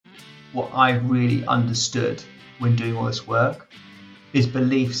what I really understood when doing all this work is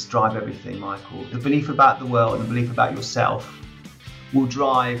beliefs drive everything, Michael. The belief about the world and the belief about yourself will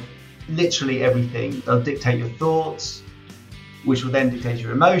drive literally everything. They'll dictate your thoughts, which will then dictate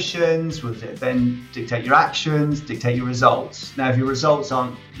your emotions, will then dictate your actions, dictate your results. Now, if your results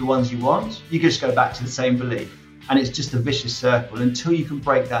aren't the ones you want, you can just go back to the same belief. And it's just a vicious circle until you can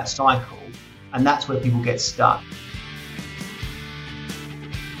break that cycle. And that's where people get stuck.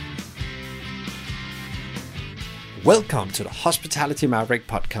 Welcome to the Hospitality Maverick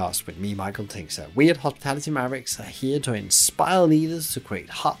podcast with me, Michael Tinkser. We at Hospitality Mavericks are here to inspire leaders to create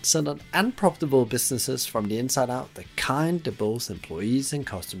heart-centered and profitable businesses from the inside out, the kind that both employees and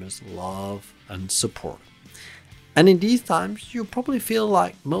customers love and support. And in these times, you probably feel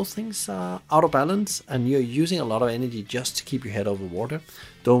like most things are out of balance and you're using a lot of energy just to keep your head over water.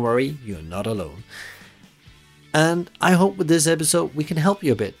 Don't worry, you're not alone. And I hope with this episode, we can help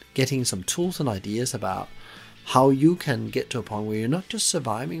you a bit, getting some tools and ideas about how you can get to a point where you're not just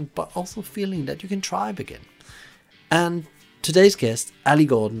surviving, but also feeling that you can thrive again. And today's guest, Ali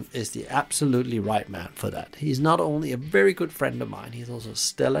Gordon, is the absolutely right man for that. He's not only a very good friend of mine, he's also a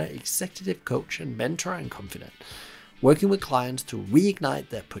stellar executive coach and mentor and confidant, working with clients to reignite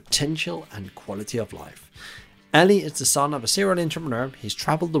their potential and quality of life. Ali is the son of a serial entrepreneur. He's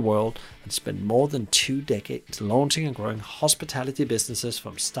traveled the world and spent more than 2 decades launching and growing hospitality businesses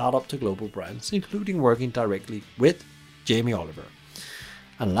from startup to global brands, including working directly with Jamie Oliver.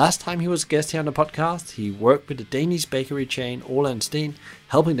 And last time he was a guest here on the podcast, he worked with the Danish bakery chain Ola & Steen,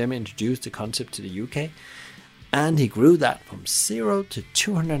 helping them introduce the concept to the UK. And he grew that from 0 to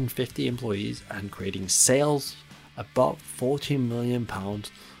 250 employees and creating sales above £14 million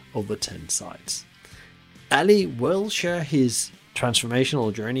over 10 sites. Ali will share his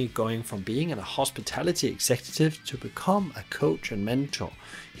transformational journey going from being a hospitality executive to become a coach and mentor,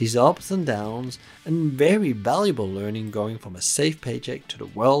 his ups and downs, and very valuable learning going from a safe paycheck to the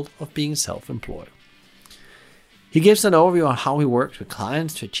world of being self-employed. He gives an overview on how he works with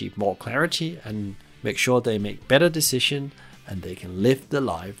clients to achieve more clarity and make sure they make better decisions and they can live the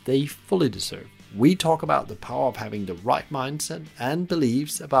life they fully deserve. We talk about the power of having the right mindset and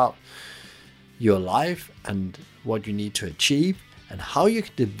beliefs about your life and what you need to achieve, and how you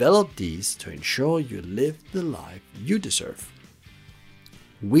can develop these to ensure you live the life you deserve.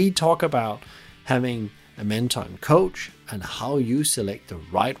 We talk about having a mentor and coach and how you select the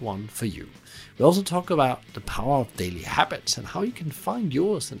right one for you. We also talk about the power of daily habits and how you can find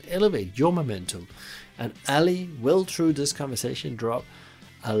yours and elevate your momentum. And Ali will, through this conversation, drop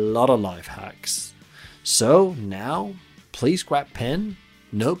a lot of life hacks. So now, please grab pen,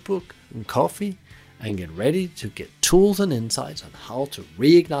 notebook, and coffee and get ready to get tools and insights on how to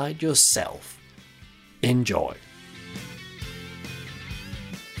reignite yourself. Enjoy.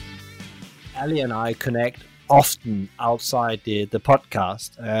 Ali and I connect often outside the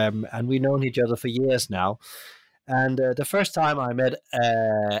podcast, and we've known each other for years now. And the first time I met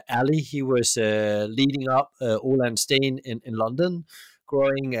Ali, he was leading up Ola & Steen in London,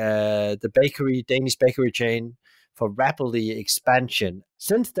 growing the Danish bakery chain for rapidly expansion.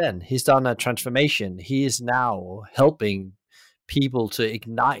 Since then, he's done a transformation. He is now helping people to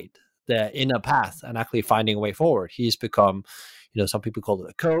ignite their inner path and actually finding a way forward. He's become, some people call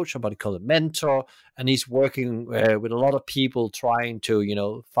it a coach, somebody call it a mentor, and he's working with a lot of people trying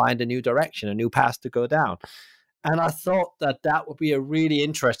to, find a new direction, a new path to go down. And I thought that would be a really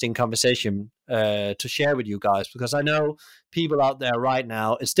interesting conversation to share with you guys, because I know people out there right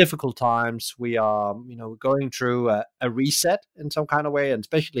now, it's difficult times. We are, going through a reset in some kind of way, and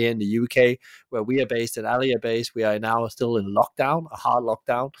especially in the UK where we are based and Ali are based, we are now still in lockdown, a hard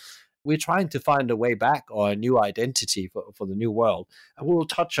lockdown. We're trying to find a way back or a new identity for the new world. And we'll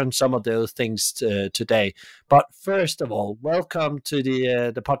touch on some of those things today. But first of all, welcome to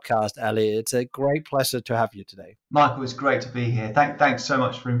the podcast, Ali. It's a great pleasure to have you today. Michael, it's great to be here. Thanks so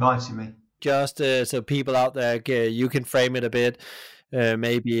much for inviting me. Just so people out there, you can frame it a bit.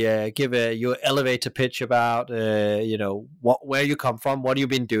 Maybe give your elevator pitch about, where you come from, what you've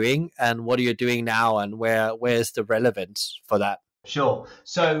been doing, and what are you doing now, and where's the relevance for that? Sure.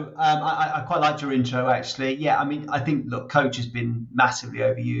 So I quite liked your intro, actually. Yeah, I think, coach has been massively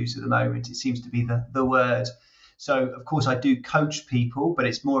overused at the moment. It seems to be the word. So, of course, I do coach people, but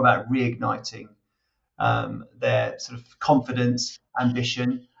it's more about reigniting their sort of confidence,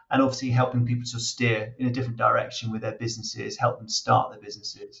 ambition, and obviously helping people to steer in a different direction with their businesses, help them start their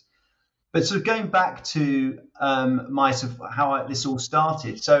businesses. But sort of going back to my sort of how this all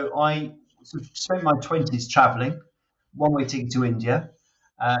started. So I sort of spent my 20s traveling, one-way ticket to India,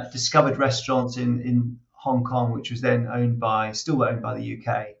 discovered restaurants in Hong Kong, which was then still owned by the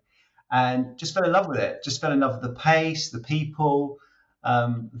UK. and just fell in love with it. Just fell in love with the pace, the people,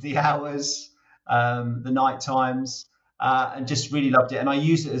 the hours, the night times, and just really loved it. And I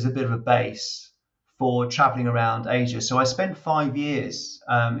used it as a bit of a base for traveling around Asia. So I spent 5 years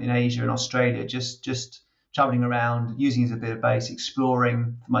in Asia and Australia, just traveling around, using it as a bit of base,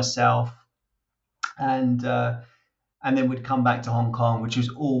 exploring for myself, and then would come back to Hong Kong, which was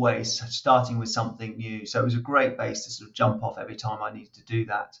always starting with something new. So it was a great base to sort of jump off every time I needed to do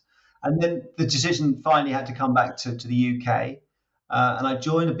that. And then the decision finally had to come back to the UK. And I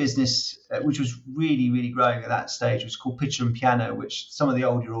joined a business which was really, really growing at that stage. It was called Pitcher and Piano, which some of the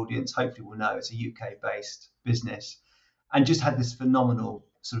older audience hopefully will know. It's a UK-based business, and just had this phenomenal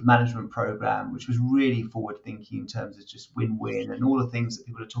sort of management program, which was really forward-thinking in terms of just win-win and all the things that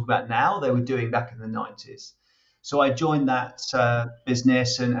people are talking about now, they were doing back in the 90s. So I joined that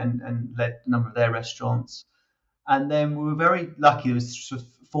business and led a number of their restaurants. And then we were very lucky. There was sort of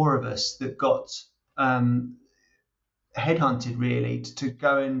 4 of us that got headhunted really to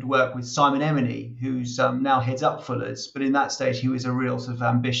go and work with Simon Emily, who's now heads up Fuller's. But in that stage, he was a real sort of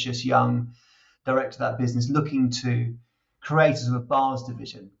ambitious young director of that business, looking to create a sort of bars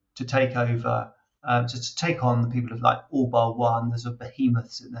division to take over, to take on the people of like All Bar One, the sort of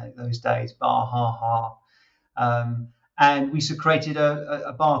behemoths in those days, Bar Ha Ha. And we sort of created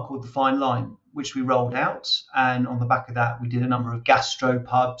a bar called The Fine Line, which we rolled out. And on the back of that, we did a number of gastro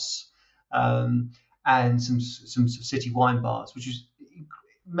pubs, and some city wine bars, which was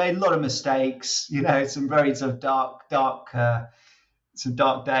made a lot of mistakes, some very sort of dark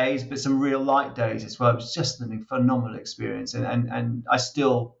days, but some real light days as well. It was just a phenomenal experience, and I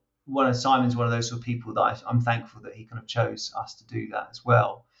still, Simon's one of those sort of people that I'm thankful that he kind of chose us to do that as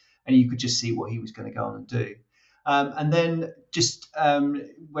well, and you could just see what he was going to go on and do. And then just went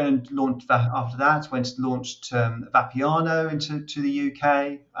and launched after that. Launched Vapiano into the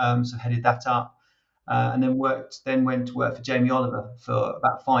UK, so headed that up. And then went to work for Jamie Oliver for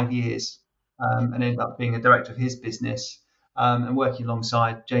about 5 years, and ended up being a director of his business, and working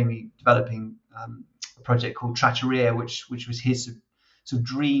alongside Jamie, developing a project called Trattoria, which was his sort of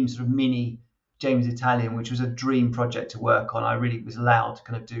dream, sort of mini Jamie's Italian, which was a dream project to work on. I really was allowed to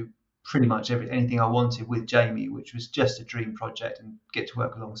kind of do pretty much anything I wanted with Jamie, which was just a dream project, and get to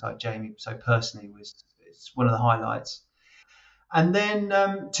work alongside Jamie so personally it's one of the highlights. And then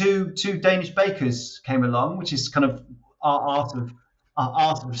two Danish bakers came along, which is kind of our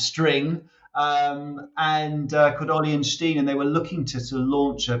art of string, and called Ollie and Steen, and they were looking to sort of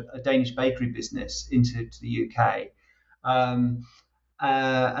launch a Danish bakery business into the UK. And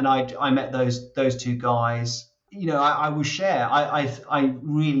I met those two guys. I will share. I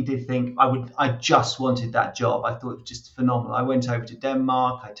really did think I just wanted that job. I thought it was just phenomenal. I went over to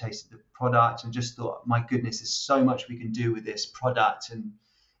Denmark. I tasted the product and just thought, my goodness, there's so much we can do with this product and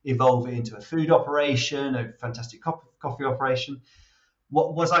evolve it into a food operation, a fantastic coffee operation.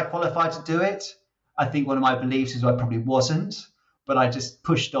 What was I qualified to do it? I think one of my beliefs is I probably wasn't, but I just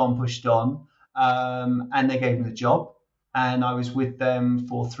pushed on, and they gave me the job. And I was with them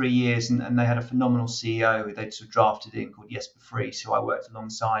for 3 years, and they had a phenomenal CEO who they'd sort of drafted in called Jesper Friis, who I worked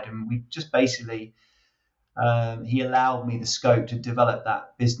alongside. And we just basically, he allowed me the scope to develop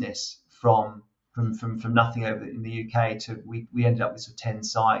that business from nothing over in the UK to we ended up with sort of 10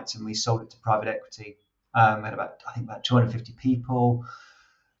 sites, and we sold it to private equity. We had about 250 people,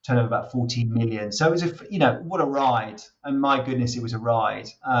 turnover about 14 million. So it was what a ride. And my goodness, it was a ride.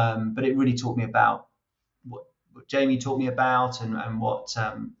 But it really taught me about what Jamie taught me about, and what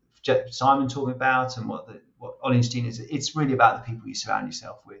Simon taught me about, and what Ollie and Steen is. It's really about the people you surround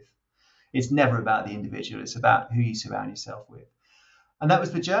yourself with. It's never about the individual. It's about who you surround yourself with. And that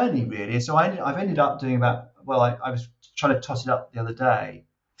was the journey, really. So I've ended up doing I was trying to toss it up the other day,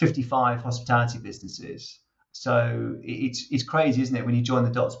 55 hospitality businesses. So it's crazy, isn't it? When you join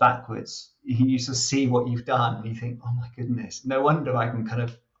the dots backwards, you sort of see what you've done, and you think, oh my goodness, no wonder I can kind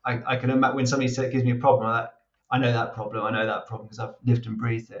of, I can imagine when somebody gives me a problem, I know that problem because I've lived and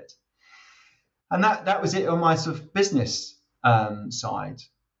breathed it. And that was it on my sort of business side.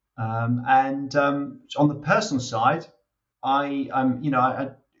 And on the personal side, I had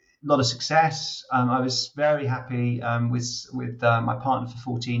a lot of success. I was very happy with my partner for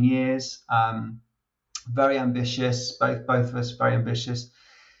 14 years. Very ambitious, both of us very ambitious.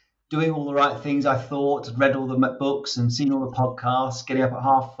 Doing all the right things, I thought. Read all the books and seen all the podcasts. Getting up at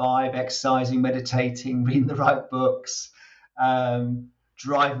 5:30, exercising, meditating, reading the right books.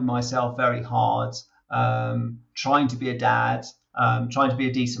 Driving myself very hard. Trying to be a dad. Trying to be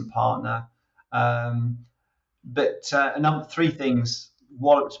a decent partner. But 3 things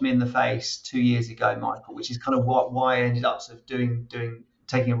walloped me in the face 2 years ago, Michael, which is kind of why I ended up sort of doing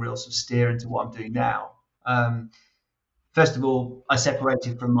taking a real sort of steer into what I'm doing now. First of all, I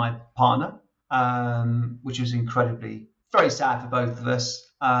separated from my partner, which was very sad for both of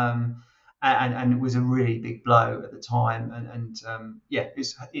us. And it was a really big blow at the time.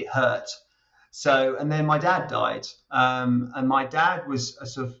 It hurt. So, and then my dad died. And my dad was a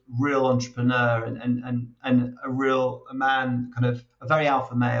sort of real entrepreneur and a man, kind of a very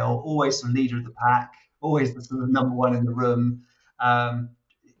alpha male, always the leader of the pack, always the sort of number one in the room.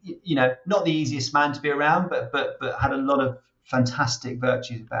 Not the easiest man to be around, but had a lot of fantastic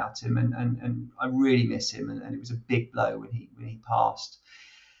virtues about him, and I really miss him. And it was a big blow when he passed.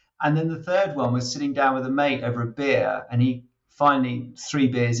 And then the third one was sitting down with a mate over a beer, and he finally, 3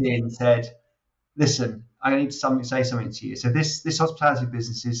 beers in, said, "Listen, I need to say something to you. So this hospitality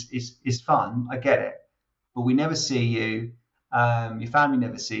business is fun. I get it, but we never see you. Your family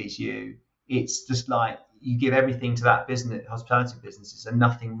never sees you. It's just like you give everything to that business, hospitality businesses, and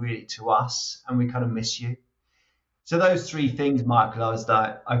nothing really to us, and we kind of miss you." So those 3 things, Michael, I was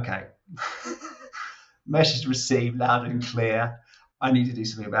like, okay, message received loud and clear. I need to do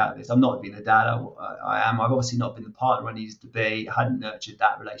something about this. I'm not being the dad I am. I've obviously not been the partner I needed to be. I hadn't nurtured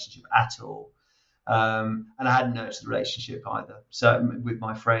that relationship at all. And I hadn't nurtured the relationship either. So with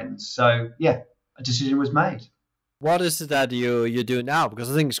my friends. So yeah, a decision was made. What is it that you do now?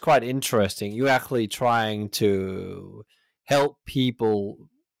 Because I think it's quite interesting. You're actually trying to help people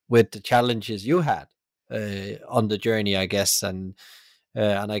with the challenges you had on the journey, I guess, and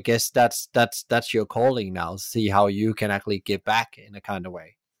I guess that's your calling now. See how you can actually give back in a kind of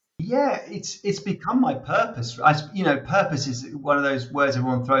way. Yeah, it's become my purpose. Purpose is one of those words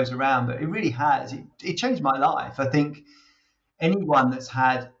everyone throws around, but it really has. It changed my life. I think anyone that's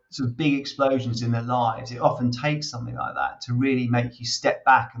had sort of big explosions in their lives, it often takes something like that to really make you step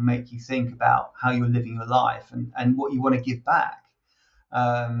back and make you think about how you're living your life and what you want to give back.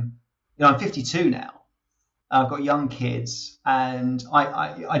 I'm 52 now. I've got young kids, and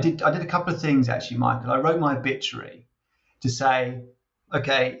I did a couple of things actually, Michael. I wrote my obituary to say,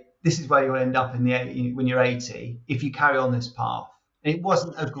 okay, this is where you'll end up when you're 80 if you carry on this path. It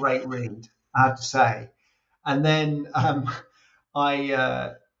wasn't a great read, I have to say. And then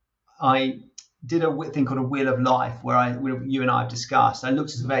I did a thing called a Wheel of Life, where you and I have discussed. I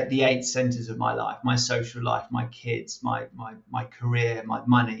looked at the 8 centers of my life: my social life, my kids, my career, my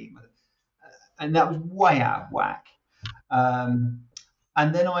money, and that was way out of whack.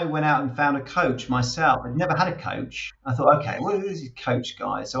 And then I went out and found a coach myself. I'd never had a coach. I thought, okay, well, who's this coach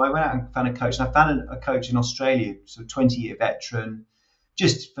guy? So I went out and found a coach, and I found a coach in Australia, sort of 20-year veteran,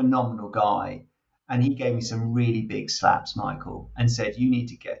 just phenomenal guy. And he gave me some really big slaps, Michael, and said, you need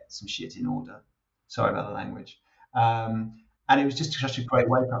to get some shit in order. Sorry about the language. And it was just such a great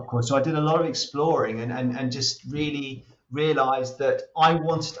wake-up call. So I did a lot of exploring and just really realized that I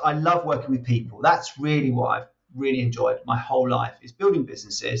love working with people. That's really what I've really enjoyed my whole life, is building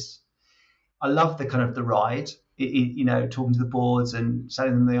businesses. I love the kind of the ride, talking to the boards and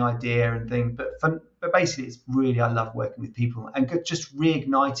selling them the idea and things. But basically, it's really, I love working with people and just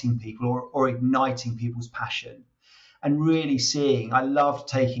reigniting people or igniting people's passion, and really I loved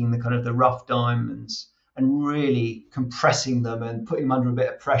taking the kind of the rough diamonds and really compressing them and putting them under a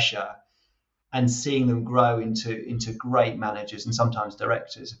bit of pressure and seeing them grow into great managers and sometimes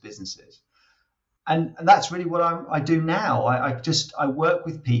directors of businesses. And that's really what I do now. I work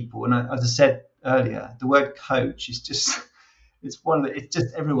with people, and as I said earlier, the word coach is just it's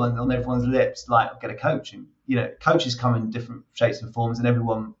just on everyone's lips. Like, I'll get a coach, and coaches come in different shapes and forms, and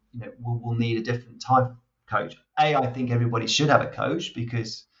everyone will need a different type of coach. I think everybody should have a coach,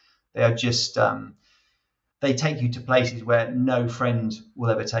 because they are just they take you to places where no friend will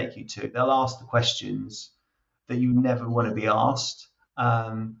ever take you to. They'll ask the questions that you never want to be asked.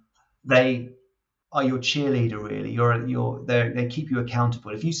 They are your cheerleader, really. They keep you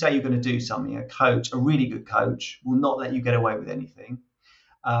accountable. If you say you're going to do something, a really good coach, will not let you get away with anything.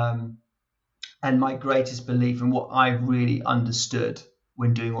 And my greatest belief, and what I've really understood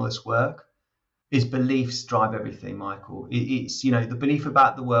when doing all this work, is beliefs drive everything, Michael. It's the belief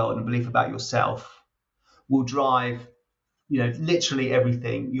about the world and belief about yourself will drive literally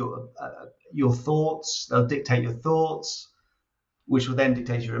everything. Your thoughts, they'll dictate your thoughts, which will then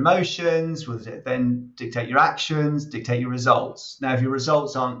dictate your emotions, will then dictate your actions, dictate your results. Now, if your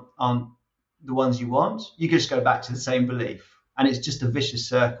results aren't the ones you want, you can just go back to the same belief, and it's just a vicious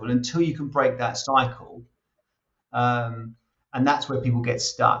circle until you can break that cycle. And that's where people get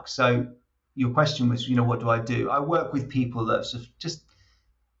stuck. So your question was, what do I do? I work with people that sort of just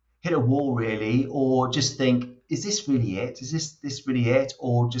hit a wall, really, or just think is this really it? Is this really it?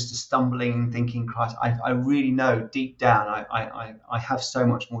 Or just a stumbling and thinking, Christ, I really know deep down I have so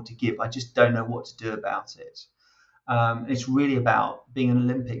much more to give. I just don't know what to do about it. It's really about being an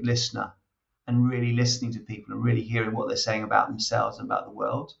Olympic listener and really listening to people and really hearing what they're saying about themselves and about the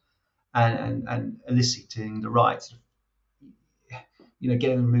world, and eliciting the right,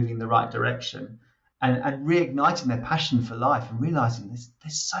 getting them moving in the right direction, and reigniting their passion for life and realizing there's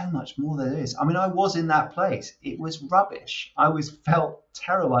so much more there is. I mean, I was in that place. It was rubbish. I felt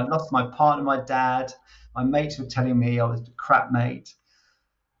terrible. I lost my partner, my dad. My mates were telling me I was a crap mate.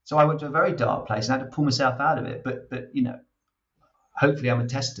 So I went to a very dark place and I had to pull myself out of it. But hopefully I'm a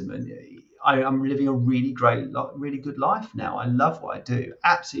testament. I'm living a really great, really good life now. I love what I do.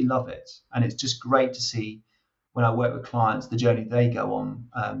 Absolutely love it. And it's just great to see when I work with clients, the journey they go on,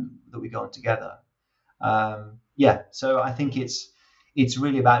 that we go on together. So I think it's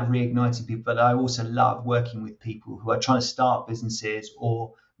really about reigniting people, but I also love working with people who are trying to start businesses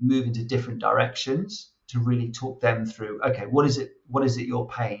or move into different directions to really talk them through, okay, what is it your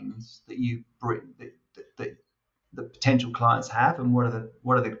pains that you bring, that the potential clients have, and what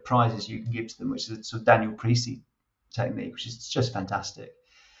are the prizes you can give to them, which is a sort of Daniel Priestley technique, which is just fantastic.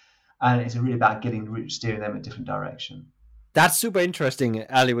 And it's really about steering them in a different direction. That's super interesting,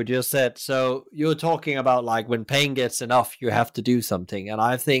 Ali, what you just said. So you're talking about like when pain gets enough, you have to do something. And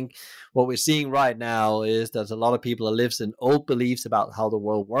I think what we're seeing right now is there's a lot of people that lives in old beliefs about how the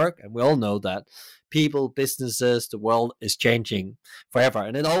world works. And we all know that people, businesses, the world is changing forever.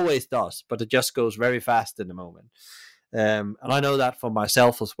 And it always does, but it just goes very fast in the moment. And I know that for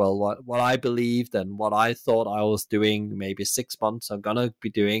myself as well. What I believed and what I thought I was doing maybe 6 months I'm going to be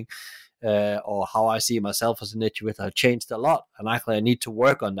doing, or how I see myself as an intuit, have changed a lot. And actually, I need to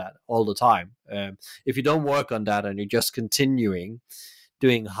work on that all the time. If you don't work on that and you're just continuing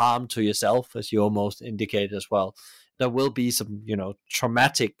doing harm to yourself, as you almost indicated as well, there will be some,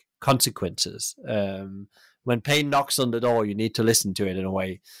 traumatic consequences. When pain knocks on the door, you need to listen to it in a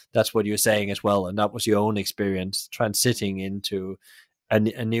way. That's what you're saying as well. And that was your own experience transiting into a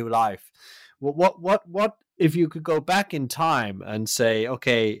new life. What if you could go back in time and say,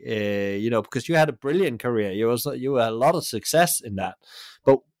 okay, because you had a brilliant career, you had a lot of success in that.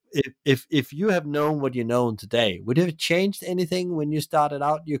 But if you have known what you know today, would it have changed anything when you started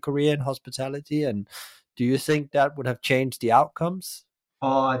out your career in hospitality? And do you think that would have changed the outcomes?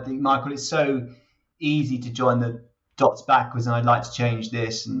 Oh, I think, Michael, it's so easy to join the dots backwards, and I'd like to change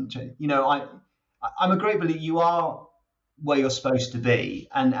this. And I'm a great believer. You are where you're supposed to be,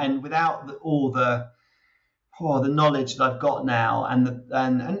 and without all the knowledge that I've got now,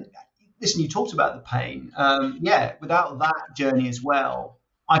 and listen, you talked about the pain. Without that journey as well,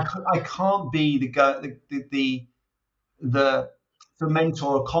 I can't be the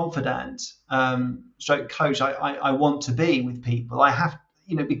mentor or confidant, stroke coach I want to be with people. I have,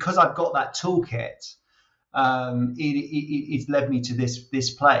 because I've got that toolkit. It's led me to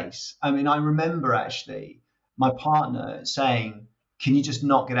this place. I mean, I remember actually my partner saying, "Can you just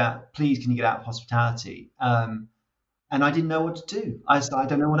not get out? Please, can you get out of hospitality?" And I didn't know what to do. I said, "I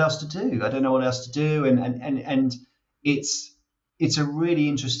don't know what else to do. I don't know what else to do." And it's a really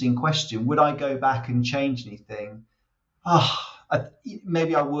interesting question. Would I go back and change anything?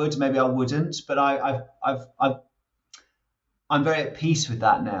 Maybe I would, maybe I wouldn't. But I'm very at peace with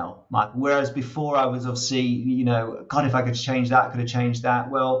that now, Michael. Whereas before I was obviously, God, if I could change that, could have changed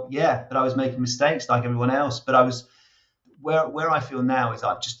that. Well, yeah, but I was making mistakes like everyone else. But I was where I feel now is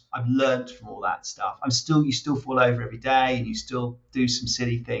I've learned from all that stuff. You still fall over every day and you still do some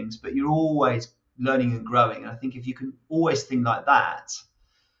silly things, but you're always learning and growing. And I think if you can always think like that,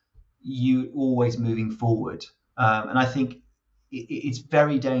 you're always moving forward. And I think it's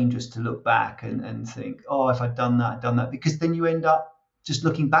very dangerous to look back and think, oh, if I'd done that, because then you end up just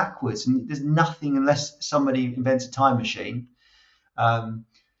looking backwards, and there's nothing, unless somebody invents a time machine. Elon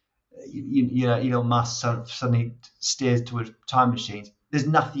Musk suddenly steers towards time machines. There's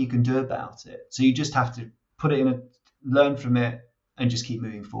nothing you can do about it. So you just have to put it learn from it, and just keep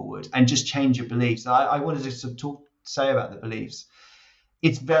moving forward, and just change your beliefs. I wanted to sort of say about the beliefs.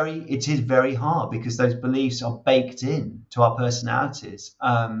 It is very hard because those beliefs are baked in to our personalities,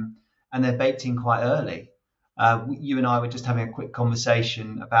 and they're baked in quite early. You and I were just having a quick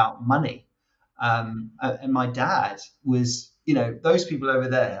conversation about money, and my dad was, those people over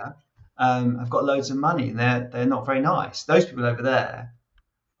there have got loads of money and they're not very nice. Those people over there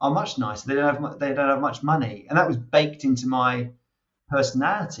are much nicer. They don't have much money, and that was baked into my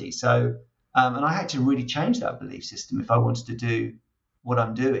personality. So, and I had to really change that belief system if I wanted to do what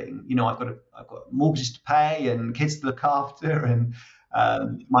I'm doing. I've got mortgages to pay and kids to look after, and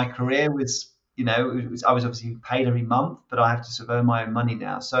my career was I was obviously paid every month, but I have to sort of earn my own money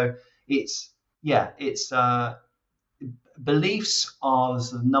now. So it's beliefs are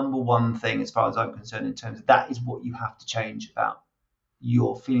the number one thing as far as I'm concerned, in terms of that is what you have to change about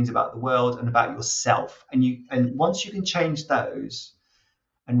your feelings about the world and about yourself. And once you can change those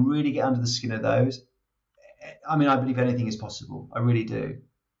and really get under the skin of those, I mean, I believe anything is possible. I really do.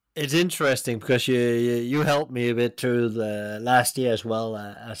 It's interesting because you helped me a bit through the last year as well,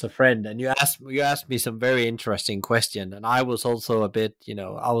 as a friend, and you asked me some very interesting question, and I was also a bit,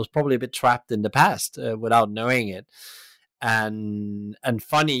 I was probably a bit trapped in the past without knowing it, and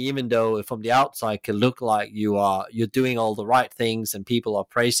funny, even though from the outside can look like you're doing all the right things and people are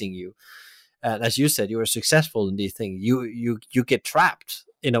praising you, and as you said, you were successful in these things. You get trapped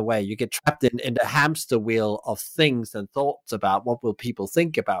in a way. You get trapped in the hamster wheel of things and thoughts about what will people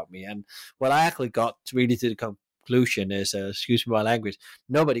think about me. And what I actually got really to the conclusion is, excuse me my language,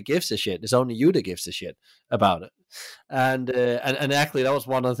 nobody gives a shit. It's only you that gives a shit about it. And actually that was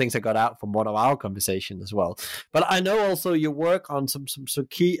one of the things I got out from one of our conversations as well. But I know also you work on some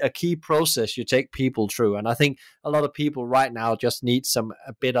key process you take people through, and I think a lot of people right now just need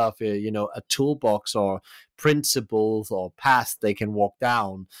a bit of a toolbox or principles or paths they can walk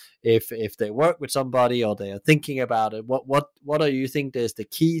down if they work with somebody or they are thinking about it. What do you think is the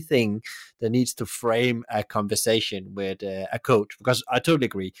key thing that needs to frame a conversation with a coach? Because I totally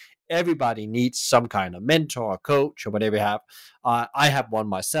agree, everybody needs some kind of mentor or coach or whatever you have. I have one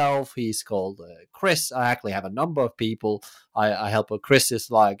myself. He's called Chris. I actually have a number of people I help. Chris is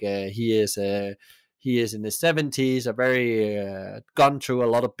like he is in his 70s, a very gone through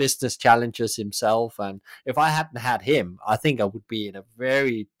a lot of business challenges himself. And if I hadn't had him, I think I would be in a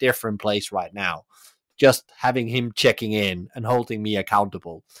very different place right now. Just having him checking in and holding me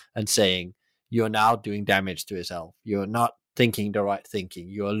accountable and saying, you're now doing damage to yourself. You're not thinking the right thinking.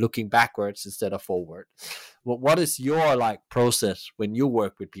 You're looking backwards instead of forward. What is your process when you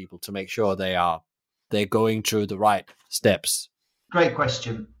work with people to make sure they're going through the right steps? Great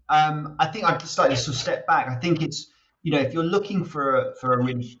question. I think I'd slightly sort of step back. I think it's, if you're looking for a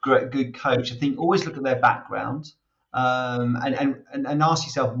really good coach, I think always look at their background, and ask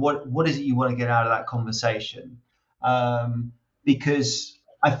yourself what is it you want to get out of that conversation, because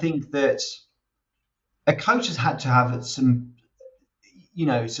I think that a coach has had to have some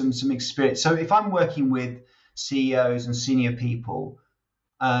experience. So if I'm working with CEOs and senior people,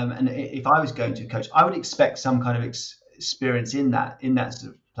 and if I was going to coach, I would expect some kind of experience in that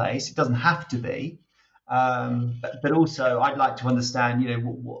sort of place. It doesn't have to be, but also I'd like to understand,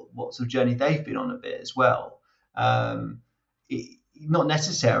 what sort of journey they've been on a bit as well. Not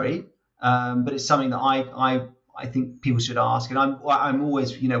necessary, but it's something that I think people should ask. And I'm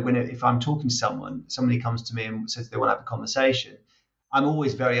always, if I'm talking to somebody comes to me and says they want to have a conversation, I'm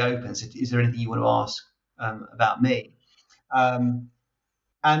always very open. So, is there anything you want to ask about me? And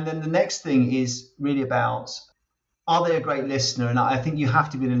then the next thing is really about, are they a great listener? And I think you have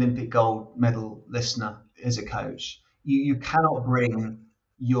to be an Olympic gold medal listener as a coach. You cannot bring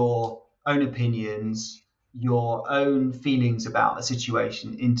your own opinions, your own feelings about a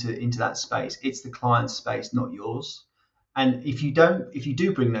situation into that space. It's the client's space, not yours. And if you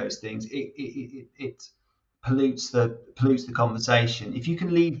do bring those things, it pollutes the conversation. If you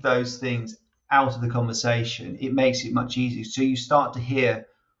can leave those things out of the conversation, it makes it much easier. So you start to hear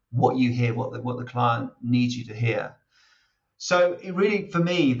what the client needs you to hear. So it really, for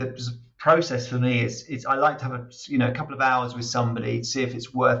me, the process for me is I like to have a couple of hours with somebody to see if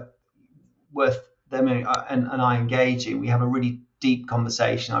it's worth them and I engaging. We have a really deep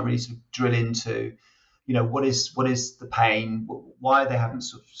conversation. I really sort of drill into, what is the pain, why they haven't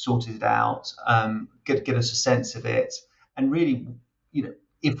sort of sorted it out, get us a sense of it, and really,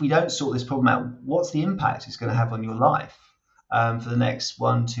 if we don't sort this problem out, what's the impact it's going to have on your life for the next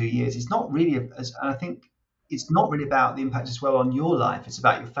 1-2 years? It's not really, and I think it's not really about the impact as well on your life. It's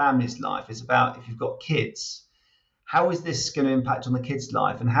about your family's life. It's about if you've got kids, how is this going to impact on the kids'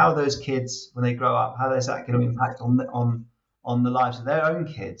 life, and how are those kids, when they grow up, how is that going to impact on the lives of their own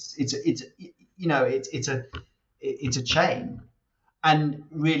kids? It's a chain, and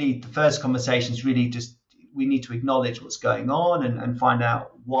really the first conversation is really just, we need to acknowledge what's going on and find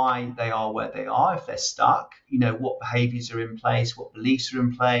out why they are where they are. If they're stuck, what behaviors are in place, what beliefs are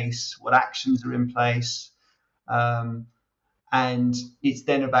in place, what actions are in place. And it's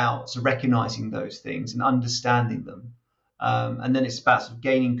then about sort of recognizing those things and understanding them. And then it's about sort of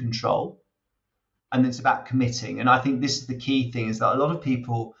gaining control, and it's about committing. And I think this is the key thing, is that a lot of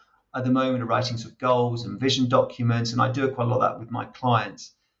people at the moment are writing sort of goals and vision documents. And I do quite a lot of that with my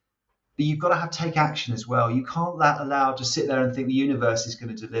clients. But you've got to take action as well. You can't allow to sit there and think the universe is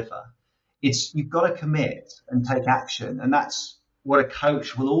going to deliver. It's you've got to commit and take action, and that's what a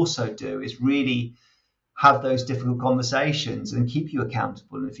coach will also do, is really have those difficult conversations and keep you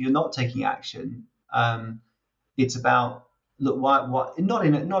accountable. And if you're not taking action, it's about, look, why not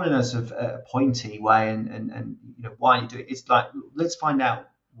in a sort of a pointy way, and why you do it. It's like, let's find out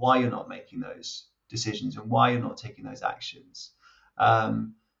why you're not making those decisions and why you're not taking those actions.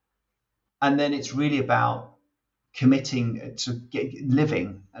 And then it's really about committing to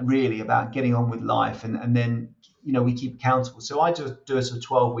living, really about getting on with life, and then we keep accountable. So I just do a sort of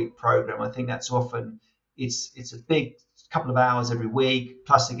 12-week program. I think that's often it's a big couple of hours every week,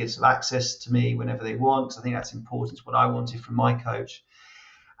 plus they get some access to me whenever they want, because I think that's important. It's what I wanted from my coach.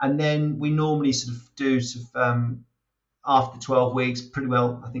 And then we normally sort of do after 12 weeks, pretty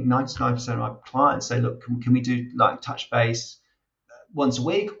well, I think 99% of my clients say, look, can we do like touch base once a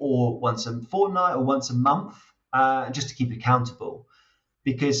week or once a fortnight or once a month, just to keep accountable,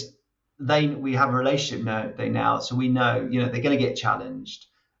 because we have a relationship now, so we know they're going to get challenged.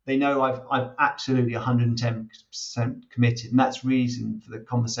 They know I've absolutely 110% committed, and that's reason for the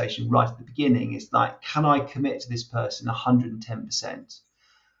conversation right at the beginning. Is like, can I commit to this person 110%?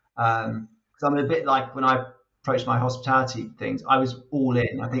 Because I'm a bit like when I approached my hospitality things, I was all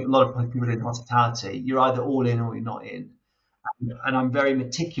in. I think a lot of people in hospitality, you're either all in or you're not in. And I'm very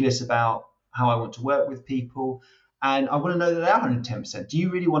meticulous about how I want to work with people. And I want to know that they are 110%. Do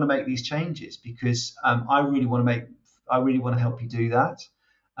you really want to make these changes? Because I really want to help you do that.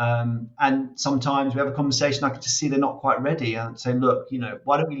 And sometimes we have a conversation, I can just see they're not quite ready, and say, look,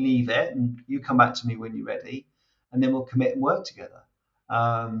 why don't we leave it and you come back to me when you're ready, and then we'll commit and work together.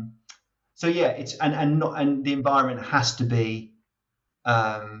 So yeah, it's and the environment has to be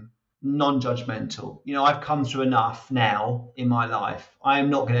non-judgmental. I've come through enough now in my life. I am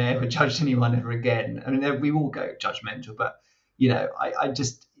not going to ever judge anyone ever again. I mean, we all go judgmental, but I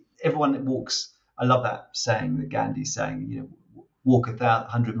just, everyone that walks, I love that saying that Gandhi's saying, walk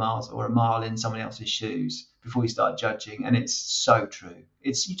 100 miles or a mile in someone else's shoes before you start judging. And it's so true.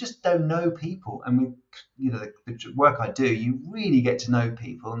 You just don't know people. And with the work I do, you really get to know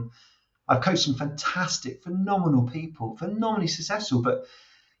people. And I've coached some fantastic, phenomenal people, phenomenally successful, but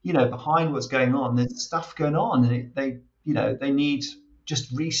behind what's going on, there's stuff going on, and they need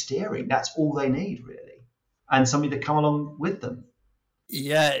just re-steering. That's all they need, really, and somebody to come along with them.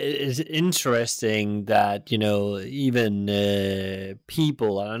 Yeah, it's interesting that, even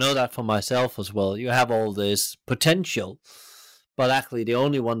people, and I know that for myself as well, you have all this potential, but actually the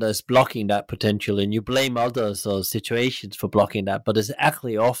only one that's blocking that potential, and you blame others or situations for blocking that, but it's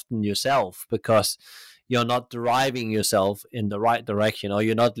actually often yourself, because you're not driving yourself in the right direction, or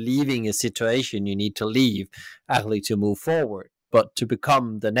you're not leaving a situation you need to leave actually to move forward. But to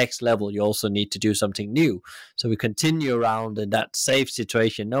become the next level, you also need to do something new. So we continue around in that safe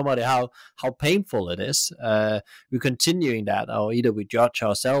situation, no matter how painful it is. We're continuing that, or either we judge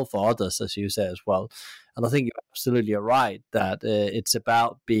ourselves or others, as you say as well. And I think you're absolutely right that it's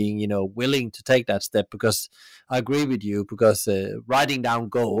about being, willing to take that step. Because I agree with you, because writing down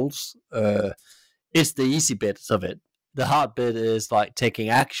goals is the easy bits of it. The hard bit is like taking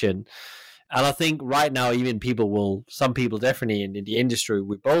action. And I think right now, even some people definitely in the industry,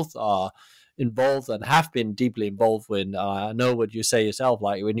 we both are involved and have been deeply involved with. I know what you say yourself,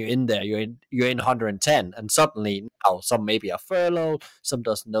 like when you're in there, you're in 110, and suddenly now some maybe are furloughed, some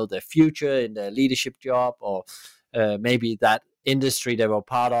doesn't know their future in their leadership job, or maybe that industry they were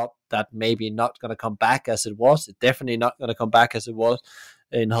part of, that maybe not going to come back as it was. It's definitely not going to come back as it was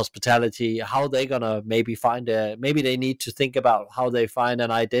in hospitality. How they gonna maybe maybe they need to think about how they find an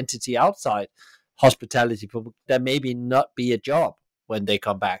identity outside hospitality that maybe not be a job when they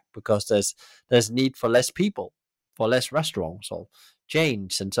come back, because there's need for less people, for less restaurants or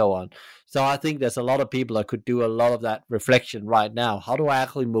chains and so on. So I think there's a lot of people that could do a lot of that reflection right now. How do I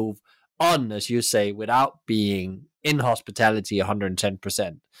actually move on, as you say, without being in hospitality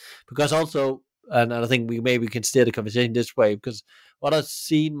 110%? Because also, and I think we maybe can steer the conversation this way, because what I've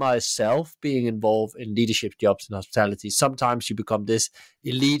seen myself being involved in leadership jobs in hospitality, sometimes you become this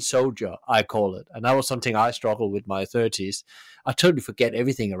elite soldier, I call it. And that was something I struggled with in my 30s. I totally forget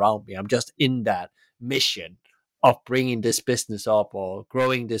everything around me. I'm just in that mission of bringing this business up or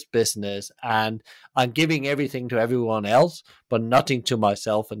growing this business. And I'm giving everything to everyone else, but nothing to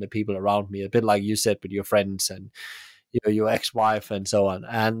myself and the people around me. A bit like you said with your friends and your ex-wife and so on.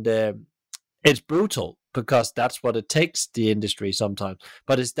 And it's brutal, because that's what it takes, the industry sometimes.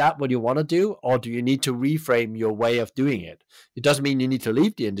 But is that what you want to do, or do you need to reframe your way of doing it? It doesn't mean you need to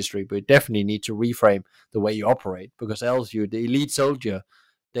leave the industry, but you definitely need to reframe the way you operate, because else the elite soldier,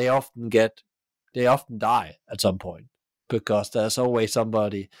 they often die at some point. because there's always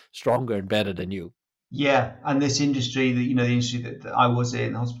somebody stronger and better than you. Yeah, and this industry that the industry that I was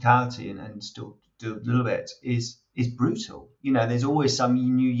in, hospitality, and still do a little bit, is brutal. There's always some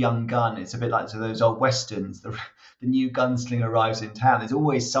new young gun. It's a bit like those old westerns. The new gunslinger arrives in town. There's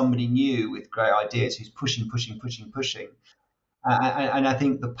always somebody new with great ideas who's pushing, pushing, pushing, pushing. And I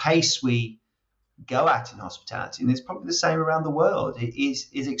think the pace we go at in hospitality, and it's probably the same around the world, it is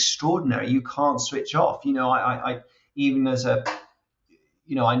extraordinary. You can't switch off. I even as a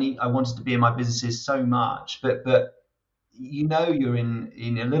I wanted to be in my businesses so much, but you're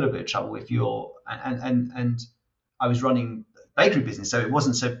in a little bit of trouble if you're and I was running a bakery business, so it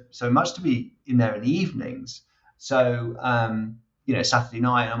wasn't so much to be in there in the evenings. So Saturday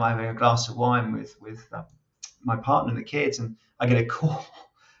night I'm having a glass of wine with my partner and the kids, and I get a call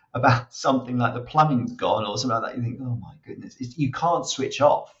about something like the plumbing's gone or something like that. You think, oh my goodness, you can't switch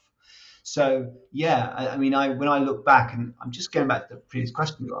off. So yeah, I mean, when I look back, and I'm just going back to the previous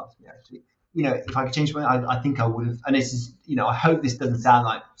question you asked me, actually, if I could change something, I think I would have. And this is, I hope this doesn't sound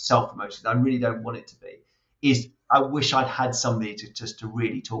like self-promotion. I really don't want it to be. Is I wish I'd had somebody to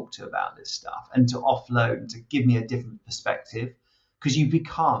really talk to about this stuff and to offload and to give me a different perspective, because you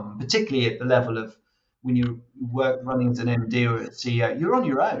become, particularly at the level of when you work running as an MD or a CEO, you're on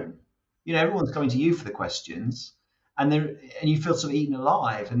your own. Everyone's coming to you for the questions. And you feel sort of eaten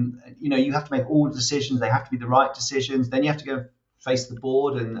alive, and you have to make all the decisions. They have to be the right decisions. Then you have to go face the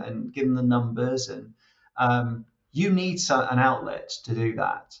board and give them the numbers, and you need an outlet to do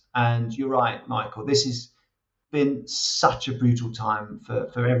that. And you're right, Michael. This has been such a brutal time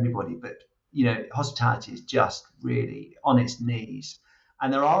for everybody, but hospitality is just really on its knees.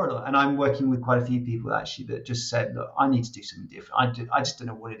 And there are a lot, and I'm working with quite a few people actually that just said, look, I need to do something different. I just don't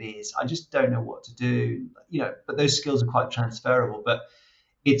know what it is. I just don't know what to do. But those skills are quite transferable. But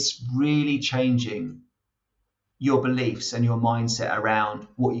it's really changing your beliefs and your mindset around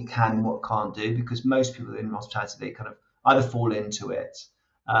what you can and what can't do, because most people in hospitality, they kind of either fall into it,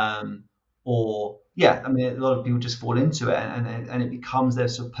 or a lot of people just fall into it, and it becomes their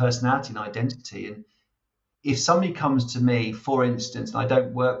sort of personality and identity. And if somebody comes to me, for instance, and I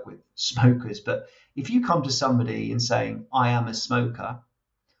don't work with smokers, but if you come to somebody and saying, I am a smoker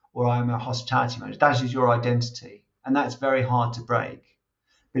or I am a hospitality manager, that is your identity. And that's very hard to break.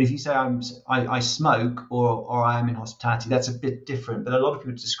 But if you say I smoke or I am in hospitality, that's a bit different. But a lot of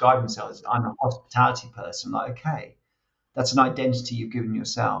people describe themselves as, I'm a hospitality person. Like, okay, that's an identity you've given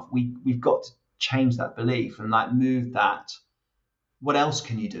yourself. We've got to change that belief and move that. What else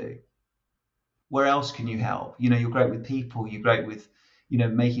can you do? Where else can you help? You're great with people. You're great with,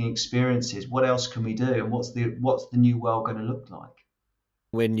 making experiences. What else can we do? And what's the new world going to look like?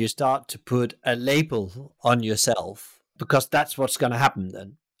 When you start to put a label on yourself, because that's what's going to happen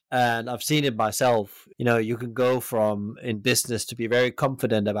then. And I've seen it myself. You can go from in business to be very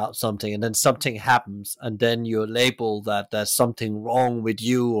confident about something, and then something happens, and then you're labeled that there's something wrong with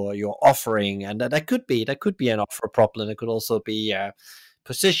you or your offering. And that could be an offer problem. It could also be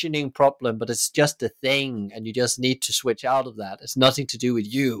positioning problem, but it's just a thing, and you just need to switch out of that. It's nothing to do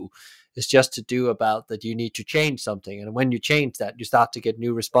with you. It's just to do about that you need to change something. And when you change that, you start to get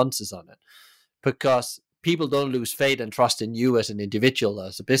new responses on it, because people don't lose faith and trust in you as an individual,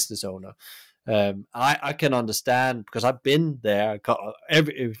 as a business owner. I can understand, because I've been there.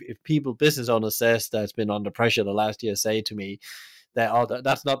 If people, business owners says that's been under pressure the last year, say to me,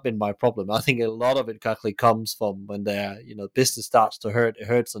 that's not been my problem. I think a lot of it actually comes from when their business starts to hurt. It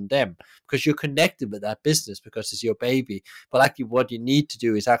hurts on them because you're connected with that business because it's your baby. But actually, what you need to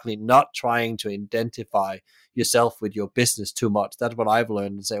do is actually not trying to identify yourself with your business too much. That's what I've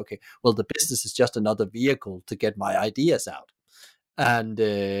learned, and say, okay, well, the business is just another vehicle to get my ideas out, and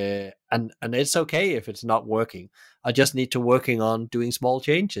it's okay if it's not working. I just need to working on doing small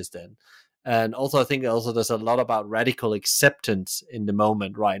changes then. And also, I think there's a lot about radical acceptance in the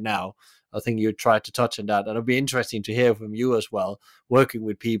moment right now. I think you tried to touch on that, and it'll be interesting to hear from you as well, working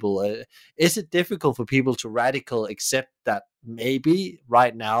with people. Is it difficult for people to radical accept that maybe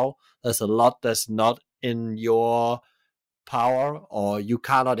right now there's a lot that's not in your power, or you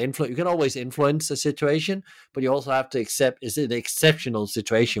cannot influence? You can always influence a situation, but you also have to accept, is it an exceptional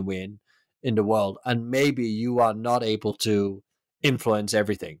situation we're in the world, and maybe you are not able to influence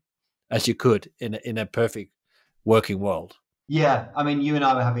everything as you could in a perfect working world. Yeah, I mean, you and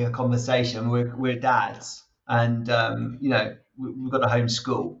I were having a conversation. We're dads, and we've got a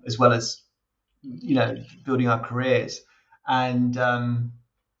homeschool as well as building our careers. And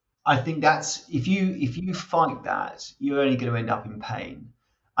I think that's, if you fight that, you're only going to end up in pain.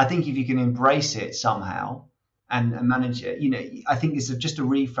 I think if you can embrace it somehow and manage it. I think it's just a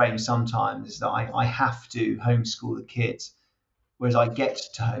reframe sometimes is that I have to homeschool the kids, whereas I get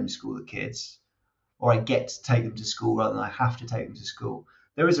to homeschool the kids, or I get to take them to school rather than I have to take them to school.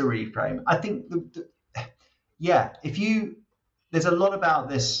 There is a reframe. I think, there's a lot about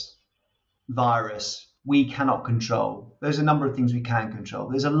this virus we cannot control. There's a number of things we can control.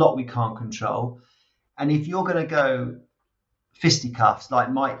 There's a lot we can't control. And if you're going to go fisticuffs like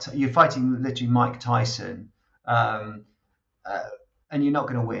you're fighting literally Mike Tyson, and you're not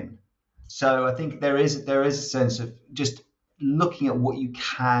going to win. So I think there is a sense of just looking at what you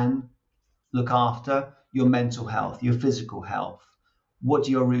can look after: your mental health, your physical health. What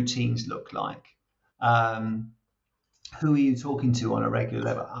do your routines look like? Who are you talking to on a regular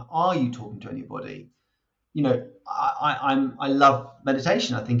level? Are you talking to anybody? I love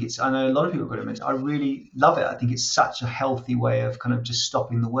meditation. I know a lot of people go to meditation. I really love it. I think it's such a healthy way of kind of just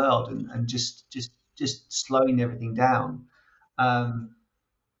stopping the world and just slowing everything down.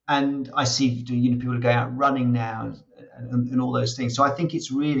 And I see people going out running now and all those things. So I think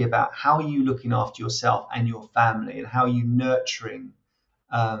it's really about how are you looking after yourself and your family, and how are you nurturing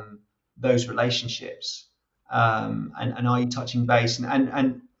those relationships, and are you touching base?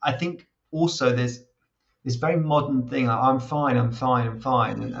 And I think also there's this very modern thing, like, I'm fine,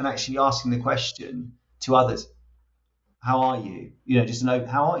 and actually asking the question to others, how are you? Just to know,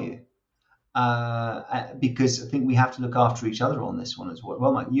 how are you? Because I think we have to look after each other on this one as well.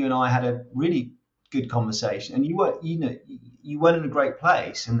 Well, Mike, you and I had a really good conversation, and you weren't in a great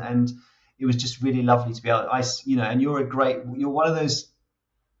place, and it was just really lovely to be able. And you're one of those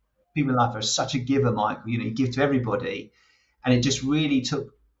people in life who are such a giver, Michael. You give to everybody, and it just really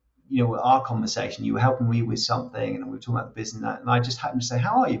took. Our conversation, you were helping me with something, and we were talking about the business, and I just happened to say,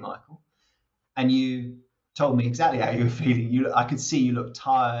 "How are you, Michael?" And you told me exactly how you were feeling. I could see you looked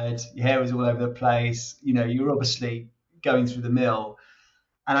tired. Your hair was all over the place. You're obviously going through the mill.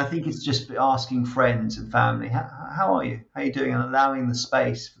 And I think it's just asking friends and family, how are you? How are you doing? And allowing the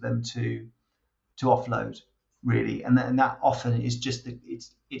space for them to offload, really. And that often is just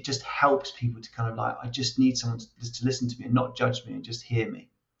it just helps people to kind of like, I just need someone to listen to me and not judge me and just hear me.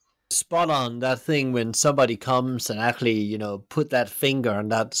 Spot on. That thing when somebody comes and actually, put that finger on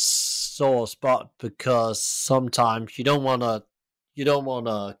that sore spot, because sometimes you don't want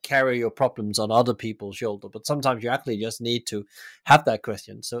to carry your problems on other people's shoulder, but sometimes you actually just need to have that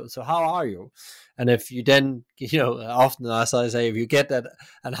question. So how are you? And if you then, often, as I say, if you get that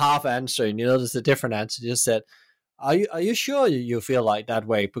and half answer and there's a different answer, you just said, are you sure you feel like that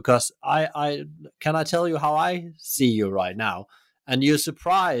way? Because I tell you how I see you right now. And you're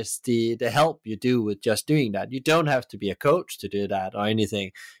surprised the help you do with just doing that. You don't have to be a coach to do that or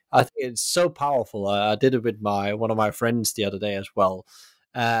anything. I think it's so powerful. I did it with one of my friends the other day as well.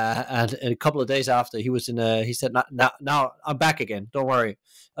 And a couple of days after, he said, now I'm back again. Don't worry.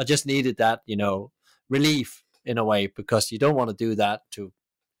 I just needed that, relief in a way, because you don't want to do that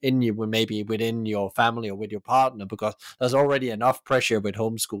maybe within your family or with your partner, because there's already enough pressure with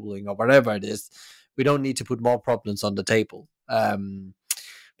homeschooling or whatever it is. We don't need to put more problems on the table.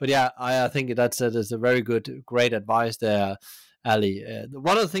 But yeah, I think that's a very great advice there, Ali.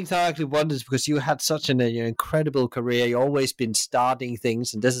 One of the things I actually wondered is, because you had such an incredible career, you've always been starting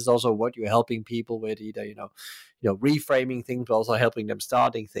things, and this is also what you're helping people with, either reframing things, but also helping them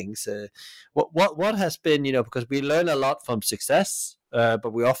starting things. What has been, because we learn a lot from success,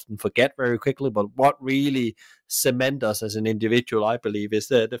 but we often forget very quickly. But what really cement us as an individual, I believe, is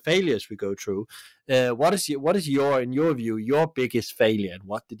the failures we go through. What is in your view, your biggest failure, and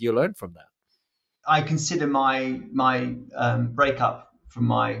what did you learn from that? I consider my breakup from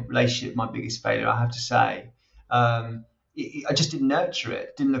my relationship my biggest failure, I have to say. I just didn't nurture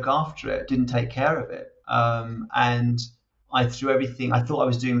it, didn't look after it, didn't take care of it. And I threw everything. I thought I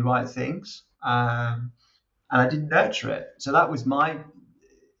was doing the right things, and I didn't nurture it. So that was my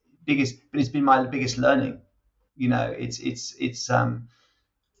biggest, but it's been my biggest learning. It's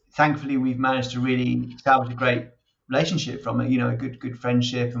thankfully we've managed to really establish a great relationship from it, a good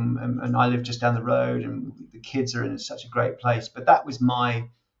friendship, and I live just down the road, and the kids are in such a great place. But that was I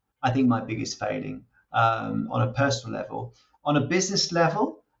think my biggest failing, on a personal level. On a business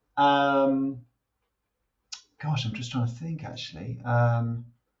level, I'm just trying to think actually.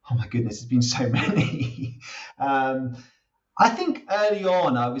 Oh my goodness, there's been so many. I think early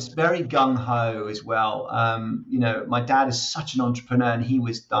on I was very gung-ho as well. My dad is such an entrepreneur, and he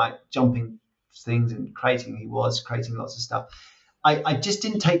was like jumping things and creating lots of stuff. I just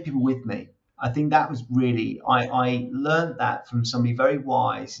didn't take people with me. I think that was really, I learned that from somebody very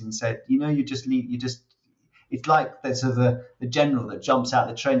wise, and said, you just leave, it's like there's sort of the general that jumps out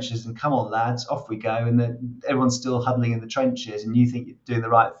the trenches and come on lads, off we go, and then everyone's still huddling in the trenches and you think you're doing the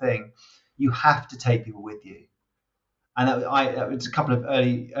right thing. You have to take people with you. And that was a couple of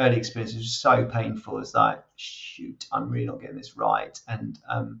early experiences, which was so painful. It's like, shoot, I'm really not getting this right. And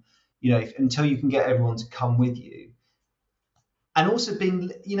until you can get everyone to come with you, and also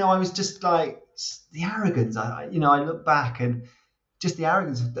being, I was just like the arrogance. I look back and just the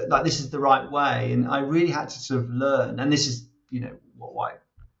arrogance of like, this is the right way, and I really had to sort of learn. And this is,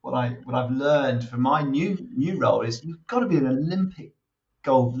 what I've learned from my new role is you've got to be an Olympic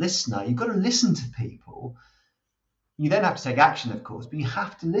gold listener. You've got to listen to people. You then have to take action, of course, but you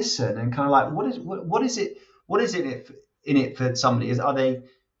have to listen and kind of like, what is it in it for somebody? Are they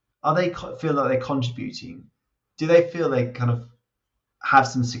feel like they're contributing? Do they feel they kind of have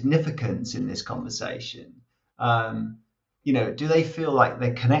some significance in this conversation? Do they feel like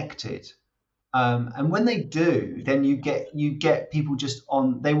they're connected? And when they do, then you get people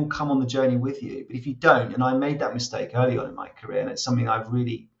they will come on the journey with you. But if you don't, and I made that mistake early on in my career, and it's something I've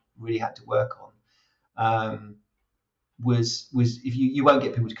really, really had to work on, was if you won't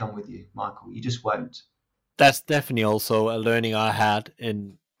get people to come with you, Michael, you just won't. That's definitely also a learning I had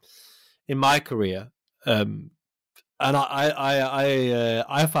in my career. And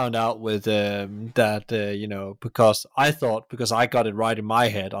I found out with that because I got it right in my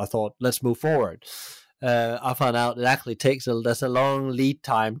head, I thought let's move forward. I found out it actually there's a long lead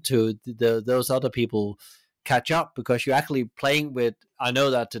time to those other people catch up, because you're actually playing with. I know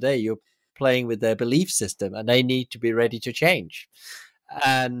that today you're playing with their belief system, and they need to be ready to change.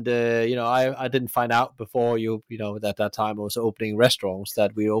 And I didn't find out before at that time I was opening restaurants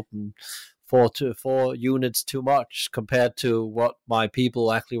that we opened 4 units too much compared to what my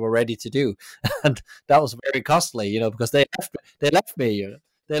people actually were ready to do. And that was very costly, because they left me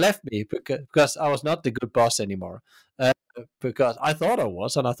because I was not the good boss anymore, because I thought I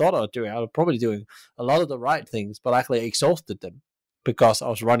was, and I thought I was probably doing a lot of the right things, but actually exhausted them because I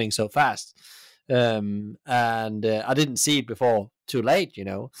was running so fast. And I didn't see it before too late,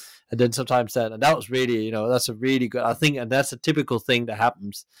 and then sometimes and that was really, that's a really good, I think, and that's a typical thing that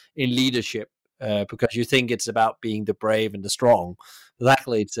happens in leadership, because you think it's about being the brave and the strong, but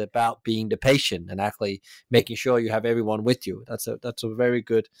actually it's about being the patient and actually making sure you have everyone with you. That's a very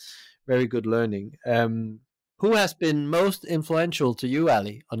good learning. Who has been most influential to you,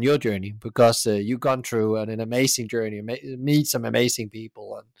 Ali, on your journey? Because you've gone through an amazing journey, meet some amazing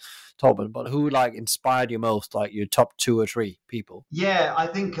people, and but who inspired you most, like your top 2 or 3 people? Yeah, I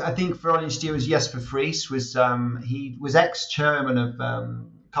think for honest, it was Jesper Friis. He was ex-chairman of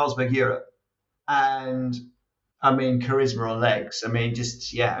Carlsberg Europe, and I mean, charisma on legs. I mean,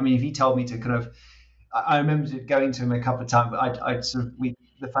 if he told me to kind of, I remember going to him a couple of times, but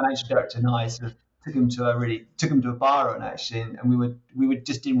the financial director and I sort of took him to a bar on actually, and we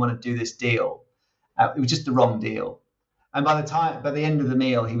just didn't want to do this deal. It was just the wrong deal. And by the end of the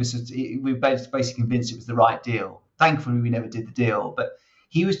meal, we were basically convinced it was the right deal. Thankfully, we never did the deal, but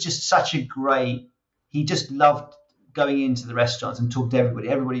he was just he just loved going into the restaurants and talking to everybody.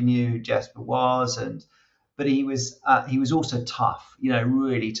 Everybody knew who Jesper was, but he was also tough,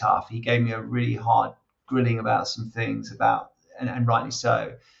 really tough. He gave me a really hard grilling about some things and rightly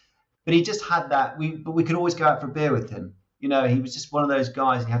so. But he just had that. But we could always go out for a beer with him. He was just one of those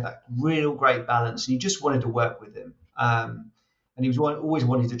guys. And he had that real great balance, and you just wanted to work with him. And he was always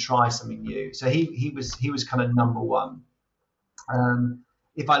wanting to try something new. So he was kind of number one.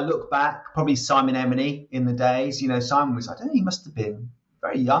 If I look back, probably Simon Emeny in the days. Simon was, I don't know, he must have been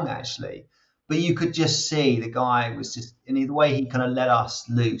very young actually, but you could just see the guy was just, in the way he kind of let us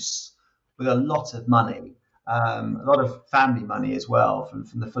loose with a lot of money. A lot of family money as well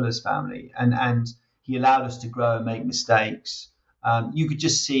from the Fuller's family, and he allowed us to grow and make mistakes. You could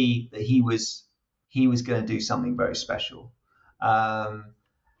just see that he was going to do something very special. And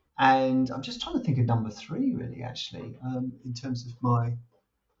I'm just trying to think of number 3 really, actually, in terms of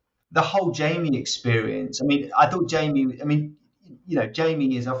the whole Jamie experience. I mean, I thought Jamie. I mean,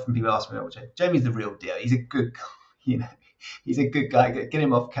 Jamie is often people ask me, Jamie's the real deal. He's a good guy, He's a good guy. Get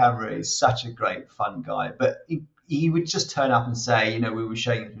him off camera. He's such a great, fun guy. But he would just turn up and say, we were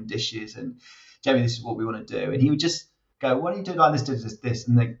showing him some dishes, and Jamie, this is what we want to do. And he would just go, why don't you do like this?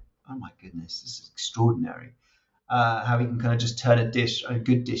 And think, oh my goodness, this is extraordinary. How he can kind of just turn a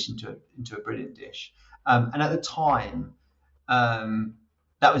good dish into a brilliant dish. And at the time,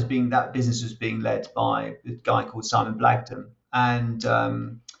 that business was being led by a guy called Simon Blagden.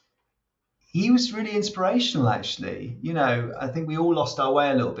 And he was really inspirational, actually. I think we all lost our way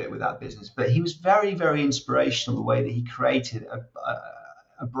a little bit with that business, but he was very, very inspirational, the way that he created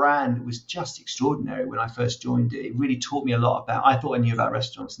a brand that was just extraordinary when I first joined it. It really taught me a lot about. I thought I knew about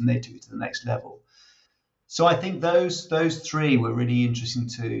restaurants, and they took it to the next level. So I think those three were really interesting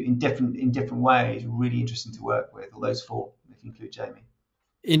in different ways, really interesting to work with. All those four, if you include Jamie.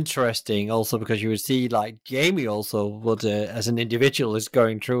 Interesting, also because you would see like Jamie also would, as an individual, is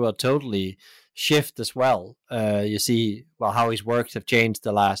going through a totally shift as well. You see, well, how his works have changed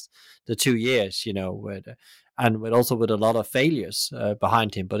the 2 years, and also with a lot of failures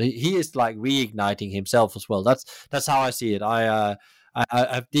behind him. But he is like reigniting himself as well. That's how I see it. I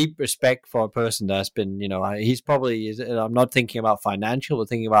have deep respect for a person that's been, he's probably, I'm not thinking about financial, but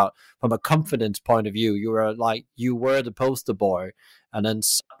thinking about from a confidence point of view. You were the poster boy, and then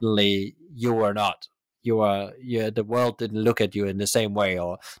suddenly you were not. The world didn't look at you in the same way,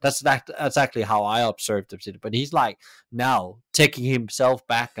 or that's actually how I observed it. But he's like now taking himself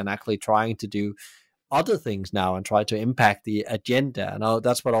back and actually trying to do other things now and try to impact the agenda. And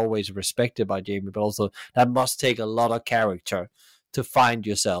that's what I always respected by Jamie, but also that must take a lot of character to find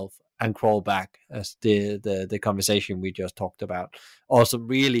yourself and crawl back, as the conversation we just talked about. Also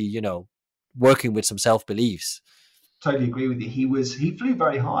really, working with some self-beliefs. Totally agree with you. He flew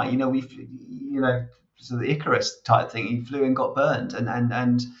very high. So the Icarus type thing, he flew and got burned.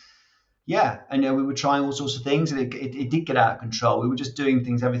 And yeah, and we were trying all sorts of things, and it did get out of control. We were just doing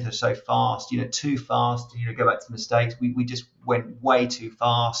everything so fast, too fast, go back to mistakes. We just went way too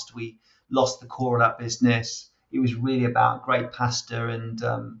fast. We lost the core of that business. It was really about great pasta and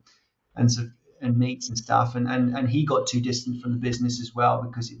meats and stuff. And he got too distant from the business as well,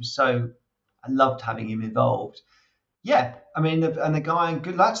 because it was so, I loved having him involved. Yeah. I mean, and the guy,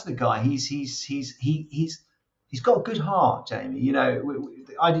 good luck to the guy. He's got a good heart, Jamie.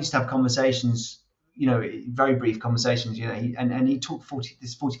 I used to have conversations, very brief conversations, and he talked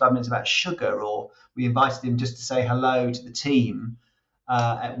 45 minutes about sugar, or we invited him just to say hello to the team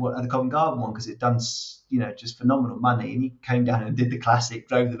at the Covent Garden one, because it done, just phenomenal money. And he came down and did the classic,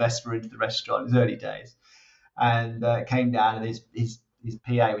 drove the Vespa into the restaurant in his early days, and came down, and his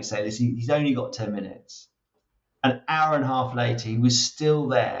PA was saying, listen, he's only got 10 minutes. An hour and a half later, he was still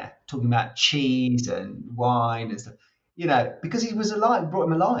there talking about cheese and wine and stuff, because he was alive, brought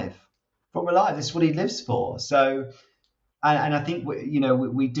him alive. This is what he lives for. So, and I think,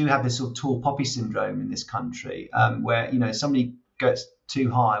 we do have this sort of tall poppy syndrome in this country, where, somebody gets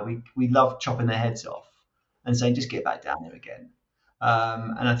too high, we love chopping their heads off and saying, just get back down there again.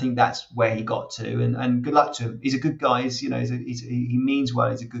 And I think that's where he got to, and good luck to him. He's a good guy. He means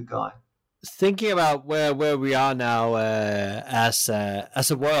well. He's a good guy. Thinking about where we are now as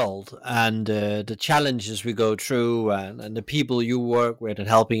a world, and the challenges we go through, and the people you work with, and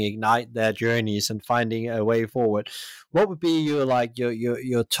helping ignite their journeys and finding a way forward, what would be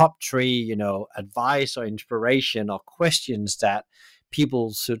your top three, advice or inspiration or questions that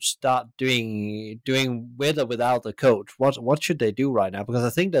people should start doing with or without the coach? What should they do right now? Because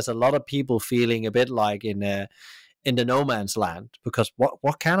I think there's a lot of people feeling a bit like in the no man's land, because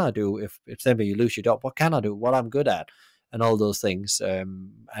what can I do if somebody you lose your job? What can I do? What I'm good at, and all those things.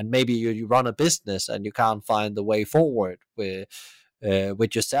 And maybe you run a business and you can't find the way forward with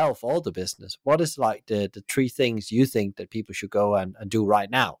yourself or the business. What is like the three things you think that people should go and do right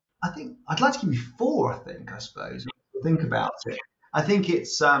now? I think I'd like to give you four. I suppose think about it. I think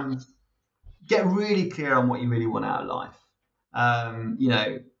it's get really clear on what you really want out of life.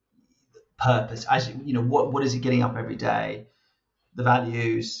 Purpose, what is it getting up every day, the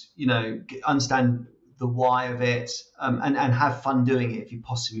values, understand the why of it, and have fun doing it if you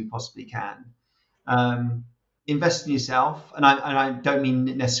possibly can. Invest in yourself, and I don't mean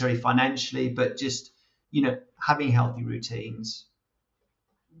necessarily financially, but just having healthy routines,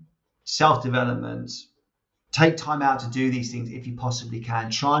 self-development. Take time out to do these things if you possibly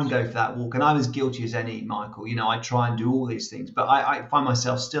can. Try and go for that walk. And I'm as guilty as any, Michael. I try and do all these things, but I find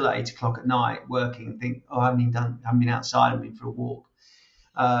myself still at 8 o'clock at night working and think, I haven't been outside, I haven't been for a walk.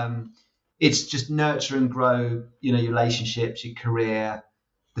 It's just nurture and grow, your relationships, your career,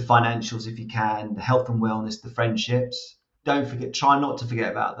 the financials if you can, the health and wellness, the friendships. Don't forget, try not to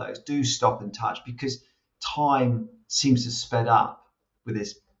forget about those. Do stop and touch, because time seems to have sped up with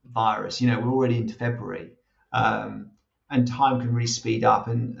this virus. We're already into February. And time can really speed up.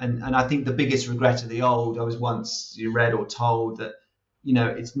 And I think the biggest regret of the old, I was once read or told that,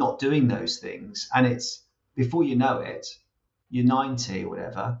 it's not doing those things. And it's, before you know it, you're 90 or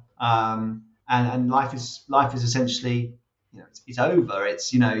whatever. And life is essentially, it's over.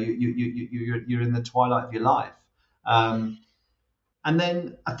 It's, you're in the twilight of your life. And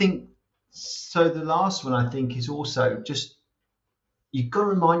then I think, so the last one I think is also just, you've got to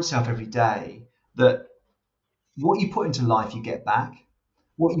remind yourself every day that what you put into life, you get back.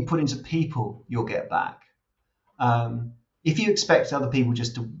 what you put into people, you'll get back. If you expect other people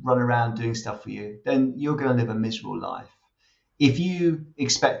just to run around doing stuff for you, then you're going to live a miserable life. If you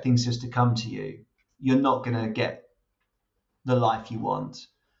expect things just to come to you, you're not going to get the life you want.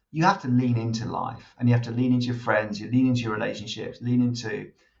 You have to lean into life, and you have to lean into your friends, you lean into your relationships, lean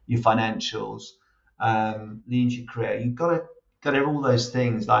into your financials, lean into your career. You've got to have all those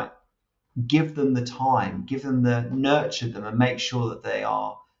things, like give them the time, nurture them, and make sure that they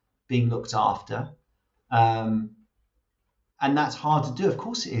are being looked after. And that's hard to do. Of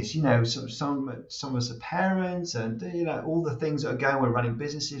course it is. Some of us are parents, and all the things that are going. We're running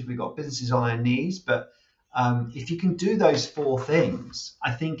businesses. We've got businesses on our knees. But if you can do those 4 things,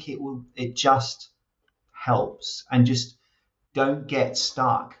 I think it just helps. And just don't get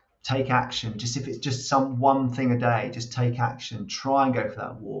stuck. Take action. Just if it's just some one thing a day, just take action. Try and go for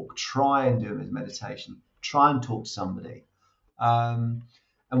that walk. Try and do a meditation. Try and talk to somebody. And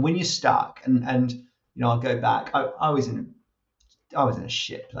when you're stuck, and I'll go back. I was in a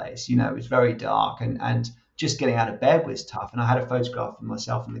shit place. It was very dark, and just getting out of bed was tough. And I had a photograph of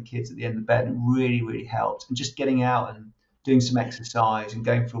myself and the kids at the end of the bed, and it really, really helped. And just getting out and doing some exercise and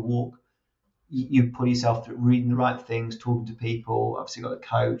going for a walk, you pull yourself through, reading the right things, talking to people. Obviously got a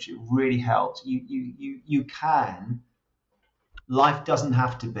coach. It really helped. You can. Life doesn't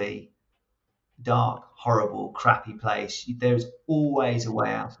have to be dark, horrible, crappy place. There's always a way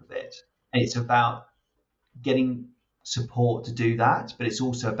out of it, and it's about getting support to do that, but it's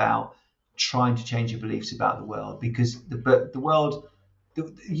also about trying to change your beliefs about the world, because the world,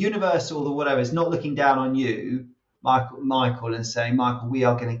 the universe, or the whatever, is not looking down on you, Michael, and saying, Michael, we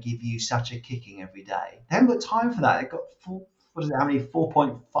are going to give you such a kicking every day. They haven't got time for that. They've got how many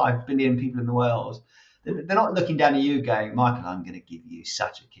 4.5 billion people in the world. They're not looking down at you going, Michael, I'm going to give you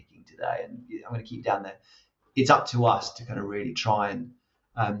such a kicking today, and I'm going to keep down there. It's up to us to kind of really try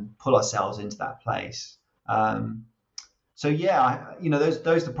and pull ourselves into that place. So yeah,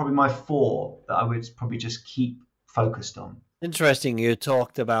 those are probably my 4 that I would probably just keep focused on. Interesting. You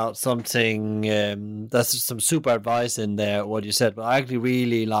talked about something, that's some super advice in there, what you said, but I actually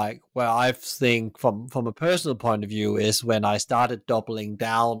really like, where I think from a personal point of view, is when I started doubling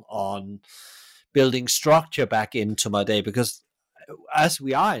down on building structure back into my day, because as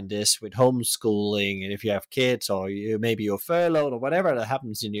we are in this with homeschooling, and if you have kids, or maybe you're furloughed or whatever that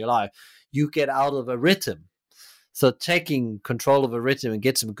happens in your life, you get out of a rhythm. So taking control of a rhythm and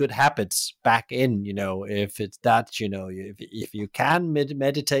get some good habits back in, if it's that, if you can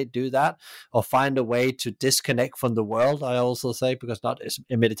meditate, do that, or find a way to disconnect from the world. I also say, because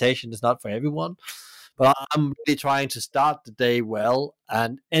meditation is not for everyone, but I'm really trying to start the day well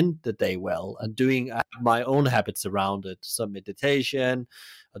and end the day well, and doing my own habits around it. Some meditation,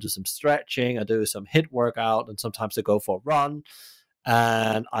 I do some stretching, I do some HIIT workout, and sometimes I go for a run.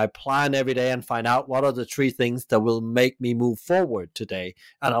 And I plan every day and find out what are the 3 things that will make me move forward today.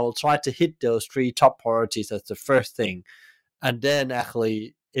 And I will try to hit those 3 top priorities as the first thing. And then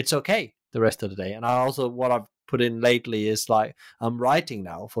actually it's okay the rest of the day. And I also, what I've put in lately is, like, I'm writing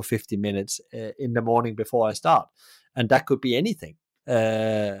now for 50 minutes in the morning before I start. And that could be anything.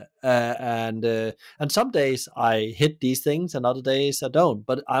 And some days I hit these things and other days I don't,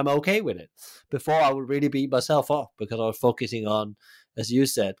 but I'm okay with it. Before, I would really beat myself up because I was focusing on, as you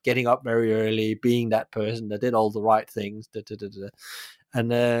said, getting up very early, being that person that did all the right things.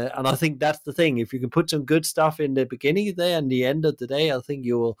 And I think that's the thing. If you can put some good stuff in the beginning of the day and the end of the day, I think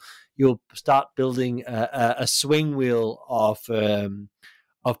you'll start building a swing wheel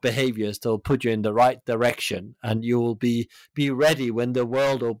of behaviors that will put you in the right direction, and you will be ready when the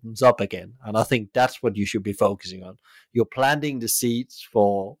world opens up again. And I think that's what you should be focusing on. You're planting the seeds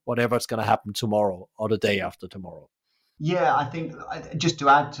for whatever's going to happen tomorrow or the day after tomorrow. Yeah, I think, just to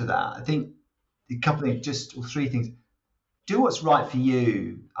add to that, I think a couple of things, or 3 things. Do what's right for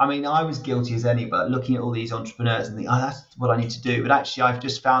you. I mean, I was guilty as anybody, looking at all these entrepreneurs and thinking, that's what I need to do. But actually, I've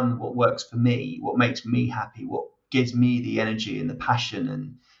just found what works for me, what makes me happy, what gives me the energy and the passion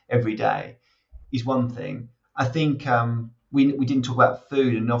and every day is one thing. I think we didn't talk about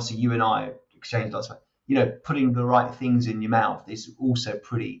food, and obviously you and I exchanged lots of, putting the right things in your mouth is also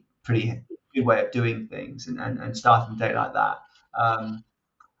pretty good way of doing things, and starting the day like that.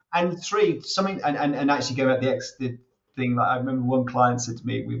 And 3, something, and actually going about the thing, like I remember one client said to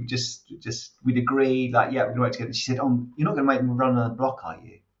me, we'd agreed, like, yeah, we're going to work together. She said, "Oh, you're not going to make me run on the block, are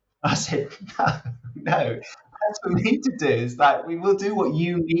you?" I said, no. That's for me to do. Is that we will do what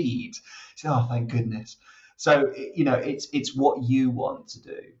you need. She said, "Oh, thank goodness." So it's what you want to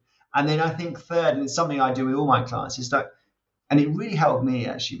do. And then I think 3rd, and it's something I do with all my clients, is that, and it really helped me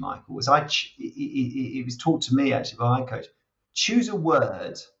actually, Michael, was it was taught to me actually by my coach. choose a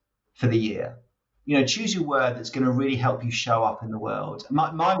word for the year. Choose your word that's going to really help you show up in the world.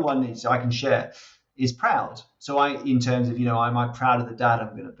 My one is I can share is proud. So in terms of, am I proud of the dad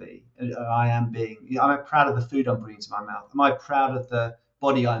I'm going to be? Am I proud of the food I'm putting into my mouth? Am I proud of the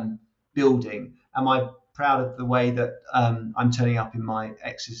body I'm building? Am I proud of the way that I'm turning up in my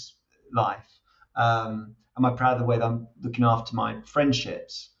ex's life? Am I proud of the way that I'm looking after my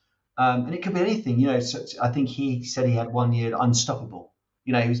friendships? And it could be anything, so I think he said he had 1 year unstoppable.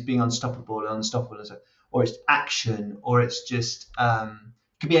 He was being unstoppable, or it's action, or it's just,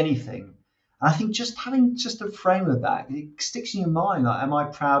 could be anything. And I think just having just a frame of that, it sticks in your mind, like, am I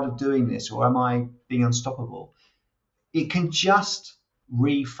proud of doing this, or am I being unstoppable? It can just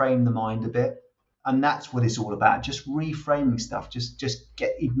reframe the mind a bit. And that's what it's all about, just reframing stuff, just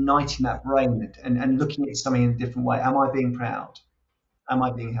get igniting that brain and looking at something in a different way. Am I being proud? Am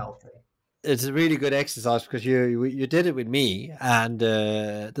I being healthy? It's a really good exercise because you did it with me, and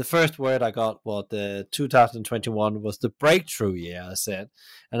the first word I got, the 2021 was the breakthrough year, I said.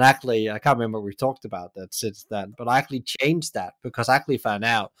 And actually, I can't remember we talked about that since then, but I actually changed that because I actually found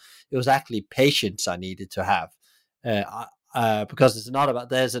out it was actually patience I needed to have. Because it's not about,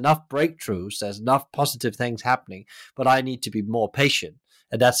 there's enough breakthroughs, there's enough positive things happening, but I need to be more patient.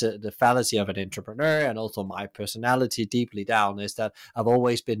 And that's the fallacy of an entrepreneur, and also my personality deeply down is that I've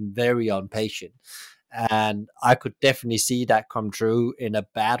always been very impatient. And I could definitely see that come true in a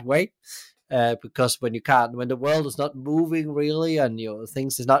bad way. Because when the world is not moving really and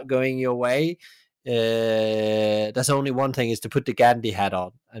things is not going your way, there's only one thing, is to put the Gandhi hat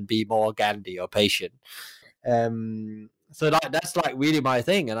on and be more Gandhi or patient. So that's like really my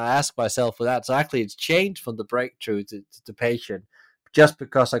thing, and I ask myself for that. So actually, it's changed from the breakthrough to patient, just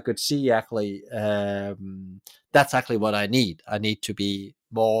because I could see actually that's actually what I need. I need to be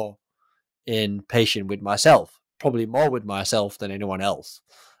more patient with myself, probably more with myself than anyone else.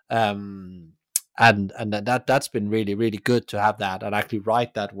 And that's been really, really good to have that, and actually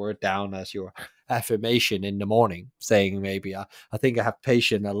write that word down as your affirmation in the morning, saying maybe I think I have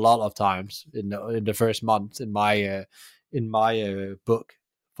patience a lot of times in the first month in my book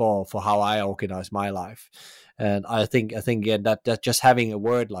for how I organize my life. And I think again that just having a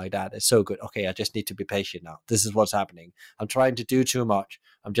word like that is so good. Okay, I just need to be patient now. This is what's happening. I'm trying to do too much.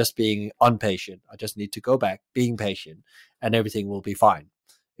 I'm just being impatient. I just need to go back, being patient, and everything will be fine.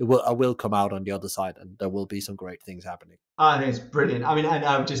 I will come out on the other side, and there will be some great things happening. I think it's brilliant. I mean, and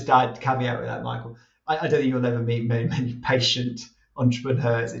I'll just add caveat with that, Michael. I don't think you'll ever meet many patient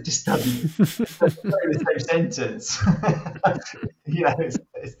entrepreneurs. It just doesn't the same sentence.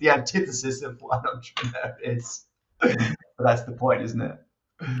 It's the antithesis of what an entrepreneur is. But that's the point, isn't it?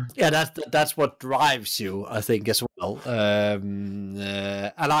 Yeah, that's what drives you, I think, as well. And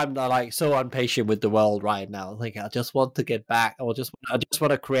I'm like so impatient with the world right now. I think I just want to get back. I just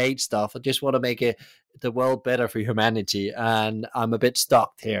want to create stuff. I just want to make the world better for humanity. And I'm a bit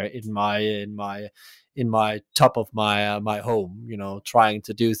stuck here in my top of my home, trying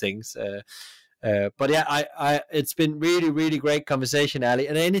to do things. But yeah, it's been really, really great conversation, Ali.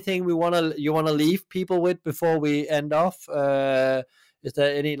 And anything you want to leave people with before we end off? Is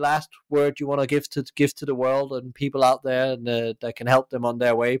there any last word you want to give to the world and people out there, and that can help them on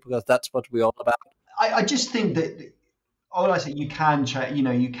their way? Because that's what we're all about. I just think that all I say, you can change.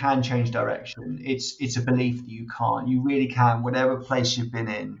 You can change direction. It's a belief that you can't. You really can. Whatever place you've been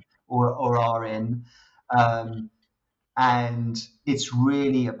in or are in, and it's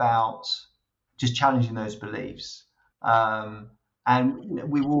really about just challenging those beliefs. And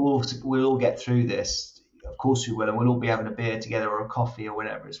we'll all get through this. Of course we will, and we'll all be having a beer together or a coffee or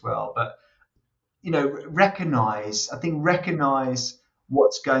whatever as well. But recognize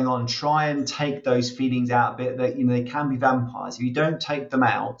what's going on. Try and take those feelings out a bit. That they can be vampires. If you don't take them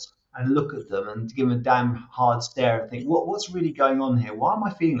out and look at them and give them a damn hard stare and think, what's really going on here? Why am I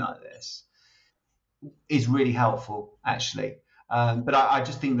feeling like this? Is really helpful, actually. But I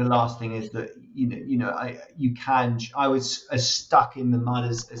just think the last thing is that I was as stuck in the mud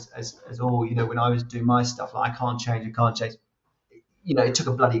as all, when I was doing my stuff, like I can't change. It took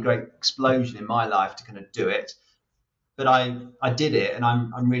a bloody great explosion in my life to kind of do it, but I did it, and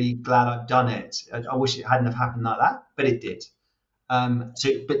I'm really glad I've done it. I wish it hadn't have happened like that, but it did.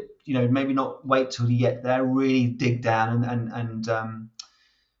 But maybe not wait till you get there. Really dig down and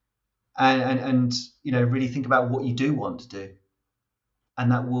really think about what you do want to do. And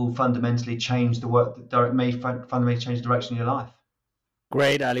that will fundamentally change fundamentally change the direction of your life.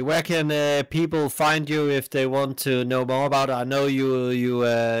 Great, Ali. Where can people find you if they want to know more about it? I know you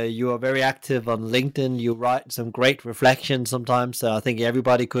are very active on LinkedIn. You write some great reflections sometimes. So I think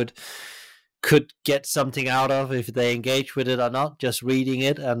everybody could could get something out of if they engage with it or not. Just reading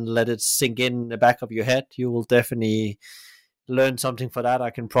it and let it sink in the back of your head, you will definitely learn something for that.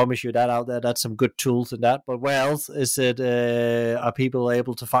 I can promise you that out there. That's some good tools in that. But where else is it? Are people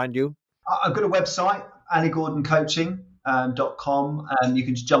able to find you? I've got a website, AliGordonCoaching.com. You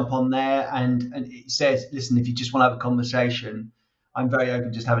can just jump on there, and it says, listen, if you just want to have a conversation, I'm very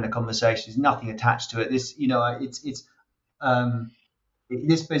open just having a conversation. There's nothing attached to it. This,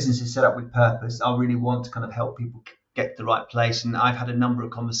 this business is set up with purpose. I really want to kind of help people get to the right place. And I've had a number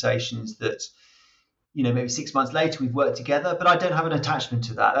of conversations that, maybe 6 months later we've worked together, but I don't have an attachment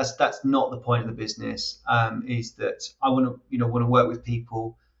to that. That's not the point of the business. Is that I want to work with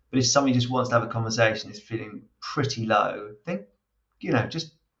people, but if somebody just wants to have a conversation, is feeling pretty low, think,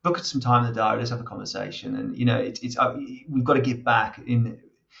 just book some time in the diary. Let's have a conversation. And we've got to give back in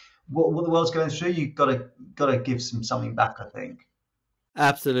what the world's going through. You've got to give something back, I think.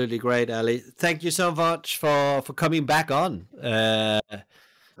 Absolutely great, Ali. Thank you so much for coming back on. A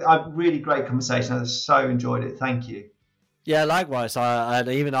really great conversation. I so enjoyed it. Thank you. Yeah, likewise. I had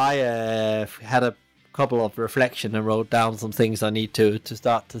a couple of reflection and wrote down some things I need to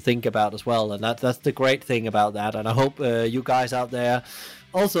start to think about as well. And that's the great thing about that. And I hope you guys out there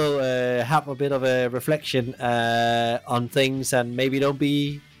also have a bit of a reflection on things, and maybe don't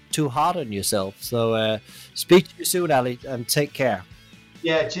be too hard on yourself. So speak to you soon, Ali, and take care.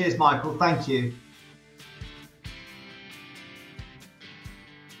 Yeah, cheers, Michael. Thank you.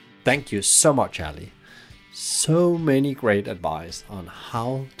 Thank you so much, Ali. So many great advice on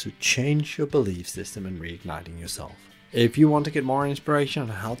how to change your belief system and reigniting yourself. If you want to get more inspiration on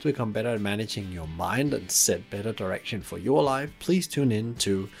how to become better at managing your mind and set better direction for your life, please tune in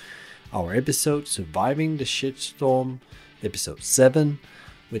to our episode Surviving the Shitstorm, episode 7,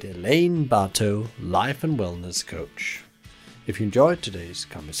 with Elaine Bartow, life and wellness coach. If you enjoyed today's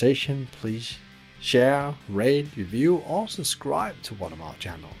conversation, please share, rate, review, or subscribe to one of our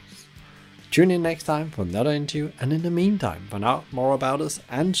channels. Tune in next time for another interview, and in the meantime, find out more about us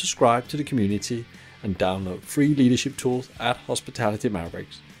and subscribe to the community and download free leadership tools at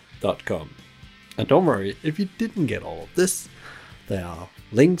hospitalitymavericks.com. And don't worry, if you didn't get all of this, there are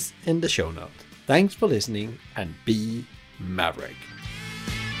links in the show notes. Thanks for listening, and be Maverick.